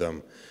unique to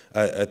them.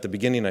 At the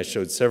beginning, I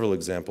showed several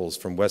examples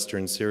from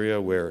Western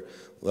Syria where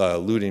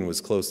looting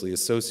was closely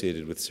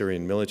associated with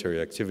Syrian military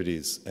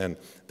activities, and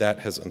that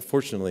has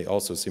unfortunately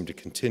also seemed to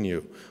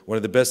continue. One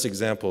of the best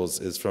examples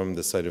is from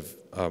the site of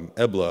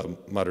Ebla,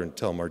 modern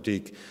Tel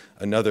Mardik,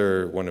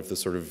 another one of the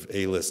sort of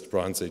A-list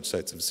Bronze Age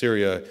sites of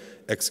Syria,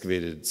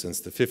 excavated since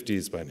the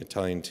 50s by an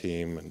Italian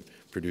team and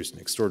produced an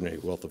extraordinary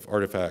wealth of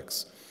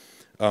artifacts.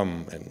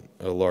 And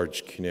a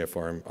large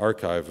cuneiform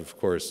archive, of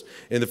course.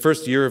 In the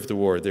first year of the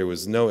war, there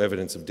was no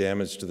evidence of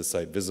damage to the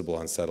site visible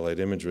on satellite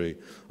imagery,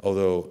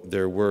 although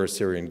there were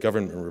Syrian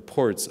government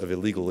reports of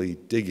illegally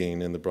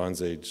digging in the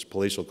Bronze Age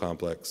palatial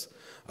complex.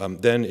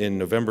 Then in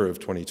November of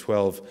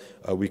 2012,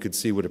 we could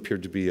see what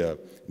appeared to be a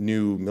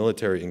new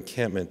military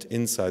encampment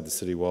inside the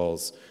city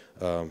walls,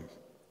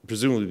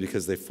 presumably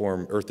because they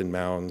form earthen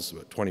mounds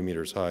about 20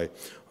 meters high.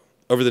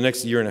 Over the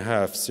next year and a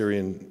half,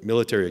 Syrian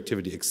military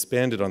activity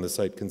expanded on the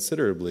site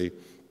considerably,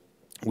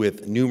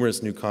 with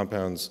numerous new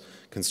compounds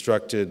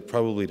constructed,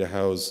 probably to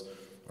house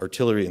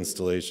artillery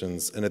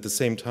installations. And at the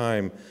same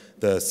time,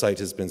 the site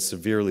has been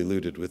severely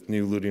looted, with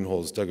new looting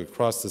holes dug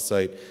across the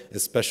site,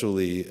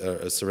 especially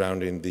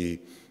surrounding the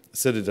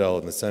citadel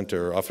in the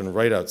center, often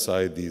right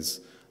outside these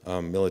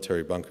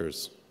military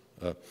bunkers.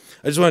 I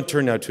just want to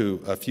turn now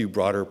to a few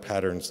broader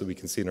patterns that we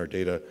can see in our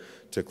data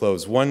to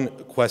close. One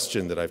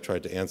question that I've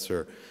tried to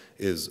answer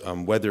is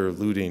whether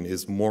looting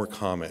is more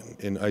common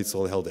in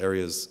ISIL-held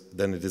areas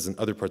than it is in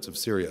other parts of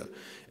Syria.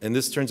 And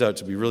this turns out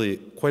to be really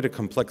quite a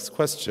complex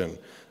question.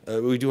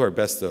 We do our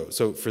best, though.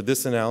 So for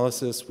this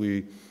analysis,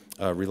 we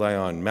rely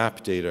on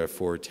map data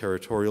for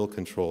territorial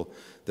control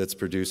that's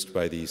produced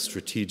by the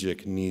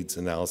Strategic Needs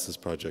Analysis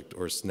Project,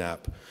 or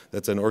SNAP.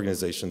 That's an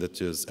organization that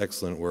does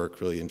excellent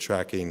work, really, in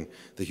tracking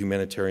the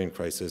humanitarian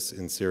crisis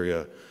in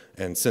Syria.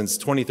 And since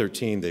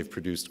 2013, they've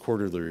produced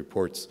quarterly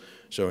reports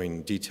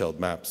showing detailed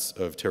maps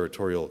of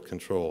territorial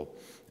control.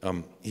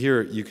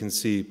 Here you can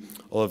see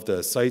all of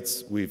the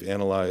sites we've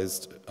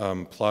analyzed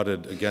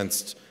plotted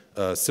against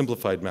a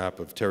simplified map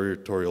of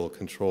territorial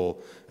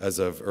control as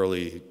of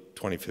early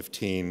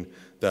 2015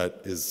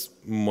 that is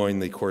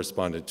mainly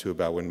corresponded to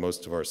about when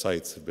most of our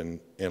sites have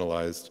been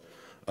analyzed.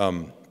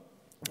 Querying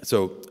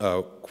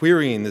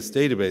this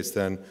database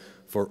then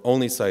for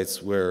only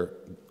sites where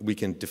we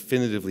can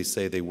definitively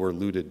say they were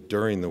looted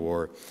during the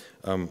war,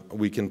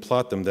 we can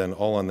plot them then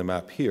all on the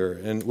map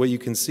here. And what you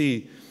can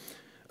see,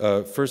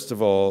 first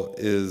of all,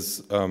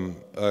 is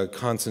a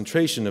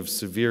concentration of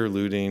severe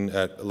looting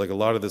at like a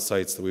lot of the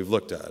sites that we've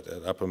looked at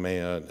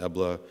Apamea, and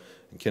Ebla,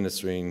 and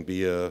Kinisrine,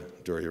 Bia,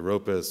 Dura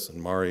Europos,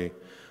 and Mari.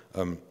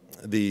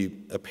 The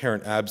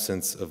apparent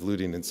absence of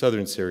looting in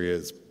southern Syria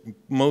is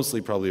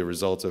mostly probably a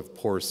result of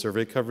poor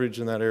survey coverage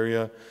in that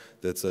area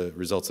that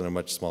results in a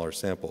much smaller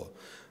sample.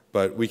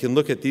 But we can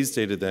look at these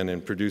data then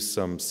and produce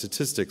some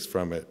statistics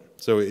from it.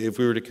 So if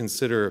we were to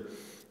consider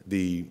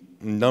the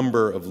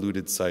number of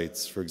looted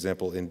sites, for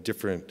example, in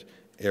different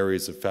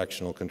areas of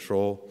factional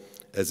control,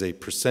 as a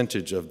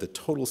percentage of the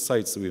total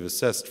sites that we've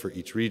assessed for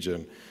each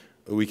region,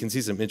 we can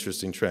see some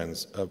interesting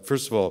trends.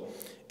 First of all,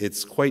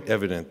 it's quite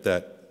evident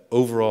that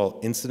overall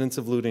incidents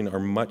of looting are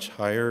much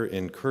higher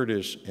in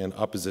Kurdish and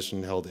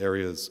opposition-held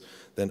areas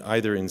than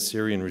either in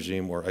Syrian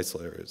regime or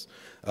ISIL areas.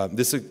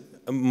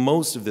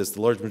 Most of this,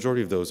 the large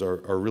majority of those,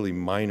 are really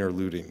minor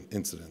looting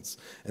incidents.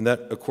 And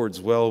that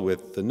accords well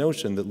with the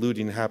notion that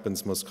looting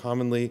happens most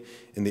commonly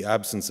in the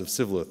absence of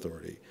civil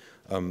authority,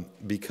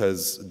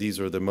 because these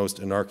are the most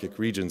anarchic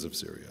regions of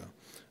Syria.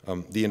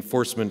 The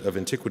enforcement of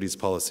Antiquities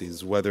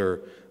policies,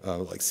 whether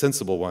like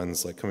sensible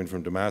ones like coming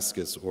from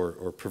Damascus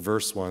or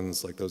perverse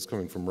ones like those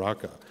coming from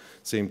Raqqa,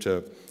 seem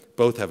to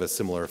both have a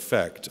similar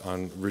effect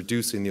on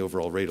reducing the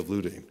overall rate of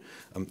looting.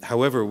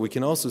 However, we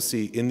can also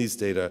see in these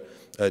data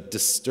a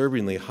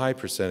disturbingly high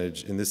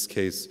percentage, in this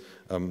case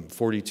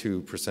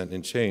 42%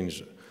 and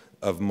change,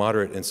 of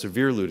moderate and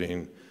severe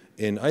looting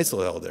in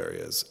ISIL-held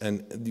areas.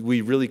 And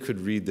we really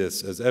could read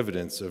this as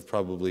evidence of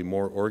probably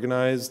more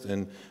organized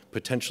and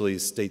potentially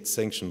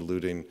state-sanctioned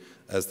looting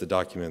as the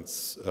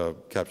documents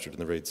captured in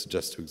the raid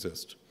suggest to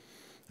exist.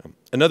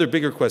 Another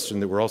bigger question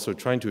that we're also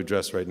trying to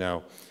address right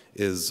now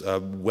is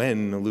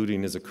when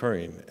looting is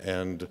occurring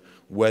and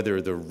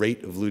whether the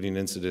rate of looting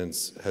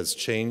incidents has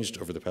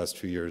changed over the past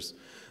few years.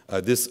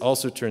 This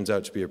also turns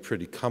out to be a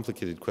pretty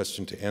complicated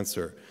question to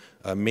answer,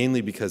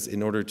 mainly because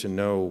in order to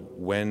know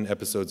when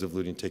episodes of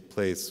looting take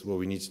place, what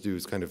we need to do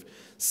is kind of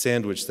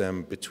sandwich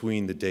them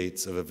between the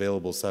dates of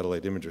available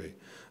satellite imagery.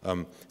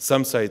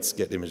 Some sites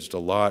get imaged a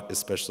lot,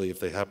 especially if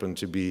they happen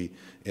to be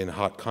in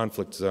hot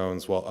conflict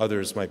zones, while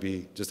others might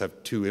be just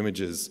have 2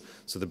 images.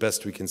 So the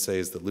best we can say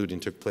is that looting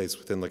took place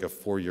within like a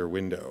 4-year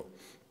window.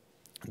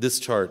 This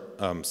chart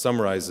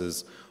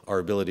summarizes our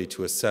ability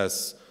to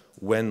assess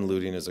when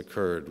looting has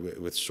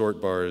occurred, with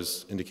short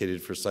bars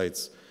indicated for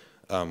sites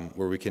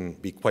where we can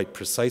be quite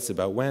precise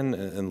about when,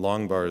 and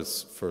long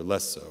bars for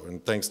less so.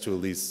 And thanks to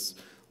Elise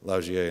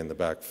Laugier in the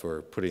back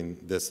for putting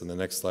this in the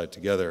next slide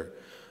together.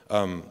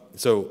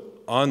 So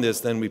on this,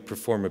 then we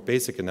perform a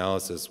basic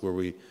analysis where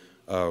we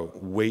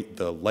weight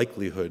the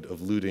likelihood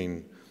of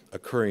looting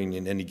occurring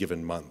in any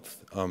given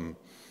month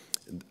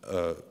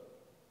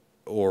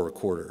or a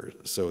quarter.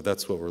 So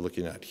that's what we're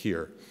looking at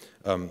here.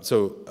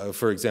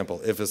 For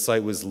example, if a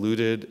site was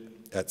looted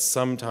at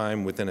some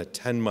time within a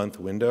 10-month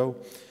window,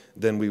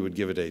 then we would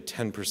give it a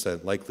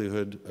 10%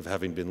 likelihood of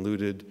having been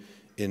looted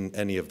in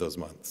any of those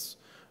months.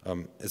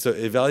 So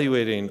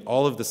evaluating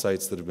all of the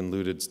sites that have been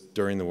looted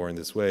during the war in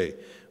this way,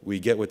 we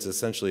get what's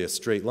essentially a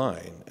straight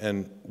line.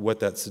 And what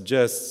that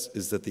suggests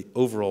is that the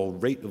overall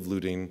rate of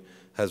looting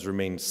has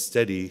remained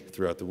steady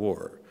throughout the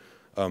war.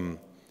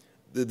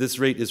 This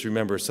rate is,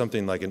 remember,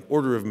 something like an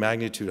order of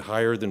magnitude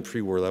higher than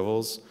pre-war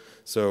levels.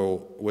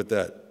 So what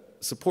that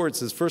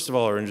supports is, first of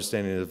all, our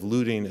understanding of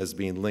looting as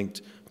being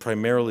linked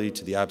primarily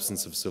to the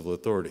absence of civil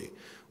authority.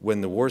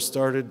 When the war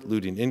started,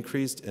 looting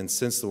increased, and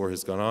since the war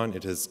has gone on,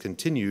 it has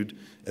continued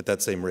at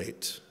that same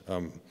rate.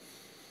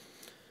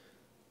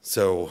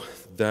 So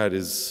that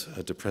is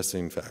a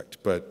depressing fact,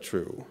 but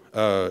true,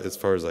 as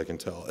far as I can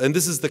tell. And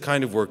this is the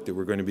kind of work that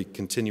we're going to be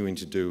continuing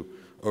to do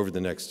over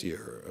the next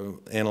year,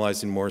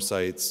 analyzing more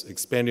sites,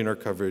 expanding our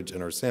coverage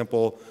and our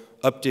sample,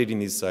 updating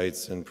these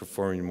sites, and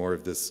performing more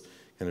of this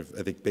kind of,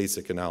 I think,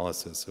 basic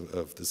analysis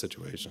of the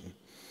situation.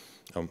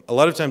 A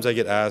lot of times I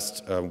get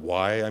asked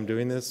why I'm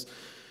doing this,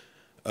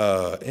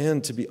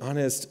 and to be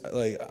honest,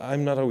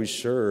 I'm not always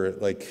sure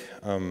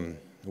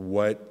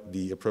what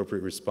the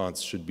appropriate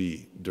response should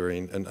be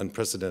during an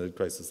unprecedented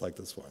crisis like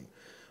this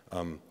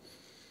one.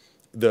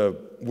 The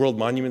World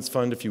Monuments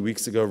Fund a few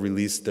weeks ago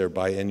released their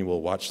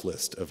biannual watch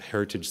list of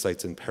heritage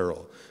sites in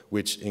peril,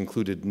 which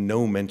included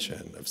no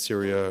mention of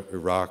Syria,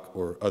 Iraq,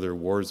 or other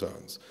war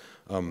zones.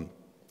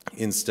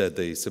 Instead,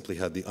 they simply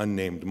had the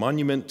unnamed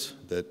monument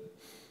that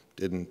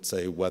didn't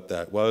say what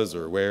that was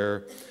or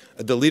where.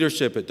 The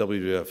leadership at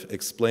WWF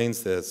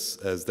explains this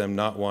as them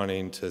not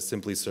wanting to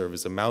simply serve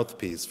as a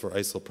mouthpiece for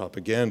ISIL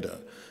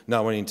propaganda,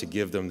 not wanting to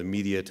give them the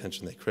media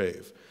attention they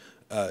crave.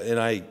 And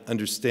I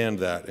understand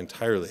that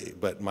entirely,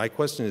 but my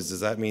question is,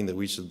 does that mean that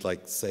we should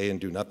say and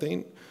do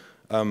nothing?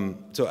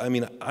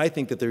 I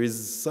think that there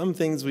is some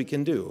things we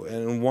can do,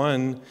 and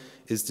one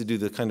is to do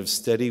the kind of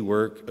steady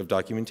work of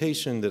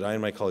documentation that I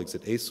and my colleagues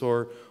at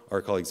ASOR,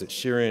 our colleagues at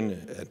Syrian,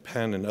 at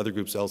Penn, and other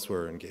groups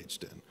elsewhere are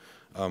engaged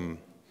in.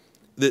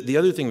 The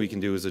other thing we can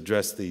do is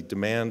address the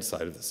demand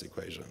side of this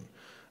equation.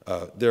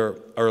 There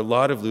are a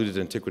lot of looted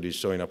antiquities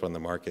showing up on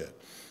the market,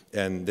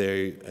 and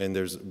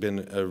there's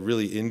been a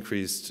really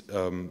increased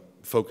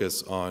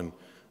focus on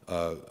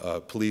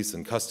police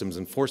and customs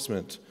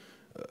enforcement.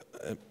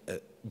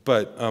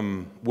 But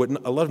what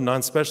a lot of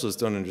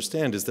non-specialists don't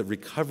understand is that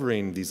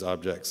recovering these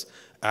objects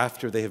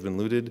after they have been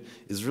looted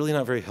is really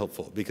not very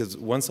helpful, because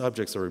once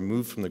objects are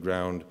removed from the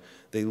ground,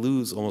 they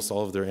lose almost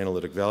all of their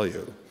analytic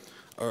value.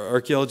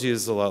 Archaeology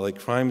is a lot like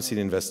crime scene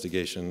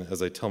investigation,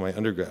 as I tell my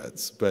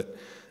undergrads, but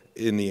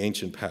in the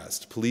ancient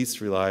past.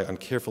 Police rely on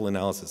careful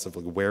analysis of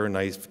where a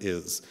knife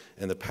is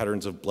and the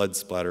patterns of blood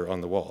splatter on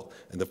the wall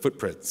and the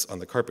footprints on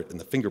the carpet and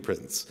the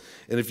fingerprints.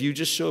 And if you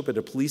just show up at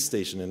a police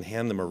station and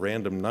hand them a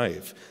random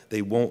knife,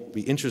 they won't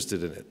be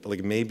interested in it.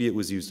 Maybe it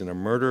was used in a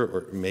murder,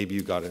 or maybe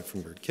you got it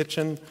from your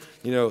kitchen.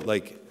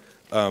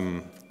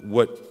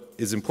 What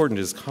is important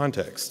is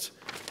context.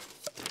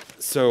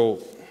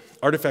 So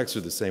artifacts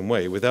are the same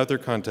way. Without their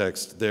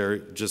context, they're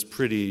just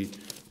pretty,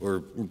 or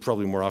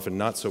probably more often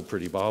not so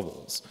pretty,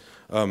 baubles.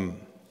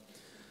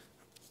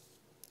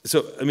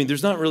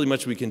 There's not really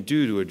much we can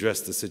do to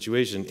address the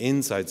situation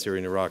inside Syria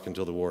and Iraq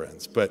until the war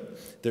ends,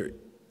 but there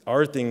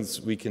are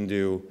things we can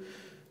do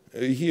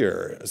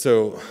here.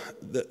 So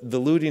the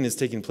looting is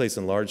taking place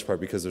in large part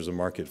because there's a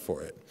market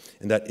for it,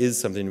 and that is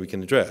something we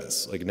can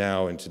address,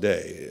 now and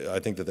today. I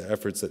think that the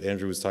efforts that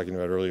Andrew was talking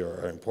about earlier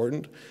are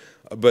important,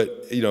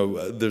 but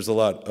there's a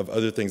lot of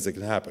other things that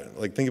can happen.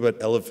 Think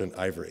about elephant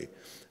ivory.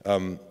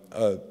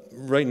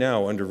 Right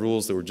now, under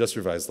rules that were just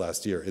revised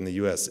last year in the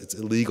US, it's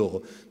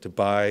illegal to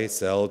buy,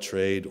 sell,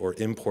 trade, or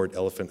import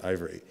elephant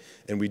ivory.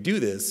 And we do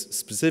this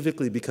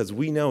specifically because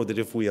we know that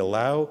if we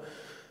allow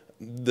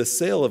the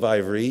sale of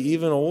ivory,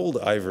 even old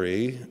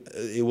ivory,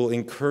 it will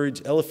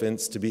encourage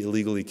elephants to be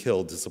illegally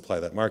killed to supply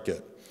that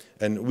market.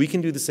 And we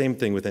can do the same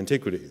thing with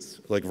antiquities,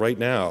 right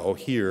now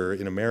here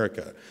in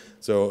America.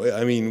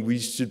 So, we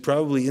should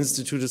probably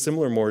institute a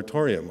similar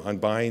moratorium on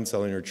buying,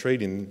 selling, or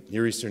trading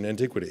Near Eastern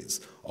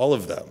antiquities, all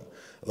of them.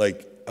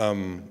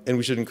 And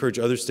we should encourage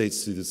other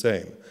states to do the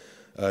same.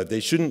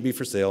 They shouldn't be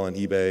for sale on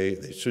eBay,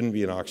 they shouldn't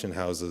be in auction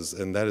houses,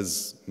 and that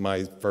is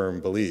my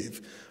firm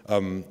belief.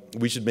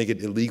 We should make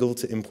it illegal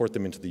to import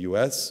them into the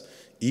US,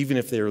 even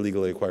if they are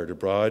legally acquired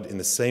abroad, in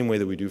the same way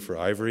that we do for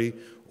ivory,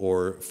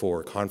 or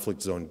for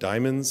conflict zone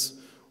diamonds,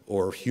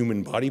 or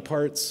human body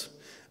parts.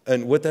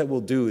 And what that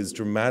will do is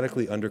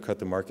dramatically undercut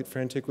the market for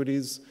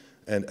antiquities,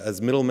 and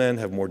as middlemen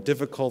have more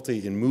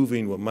difficulty in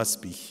moving what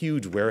must be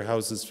huge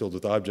warehouses filled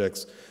with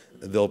objects,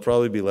 they'll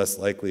probably be less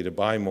likely to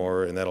buy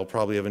more, and that'll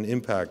probably have an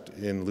impact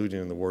in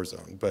looting in the war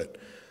zone. But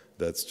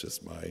that's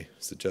just my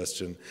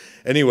suggestion.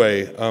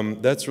 Anyway,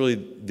 that's really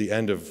the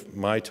end of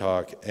my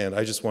talk, and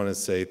I just want to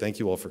say thank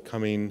you all for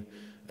coming,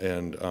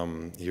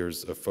 And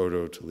here's a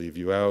photo to leave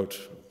you out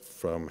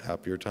from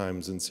happier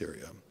times in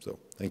Syria. So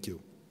thank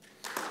you.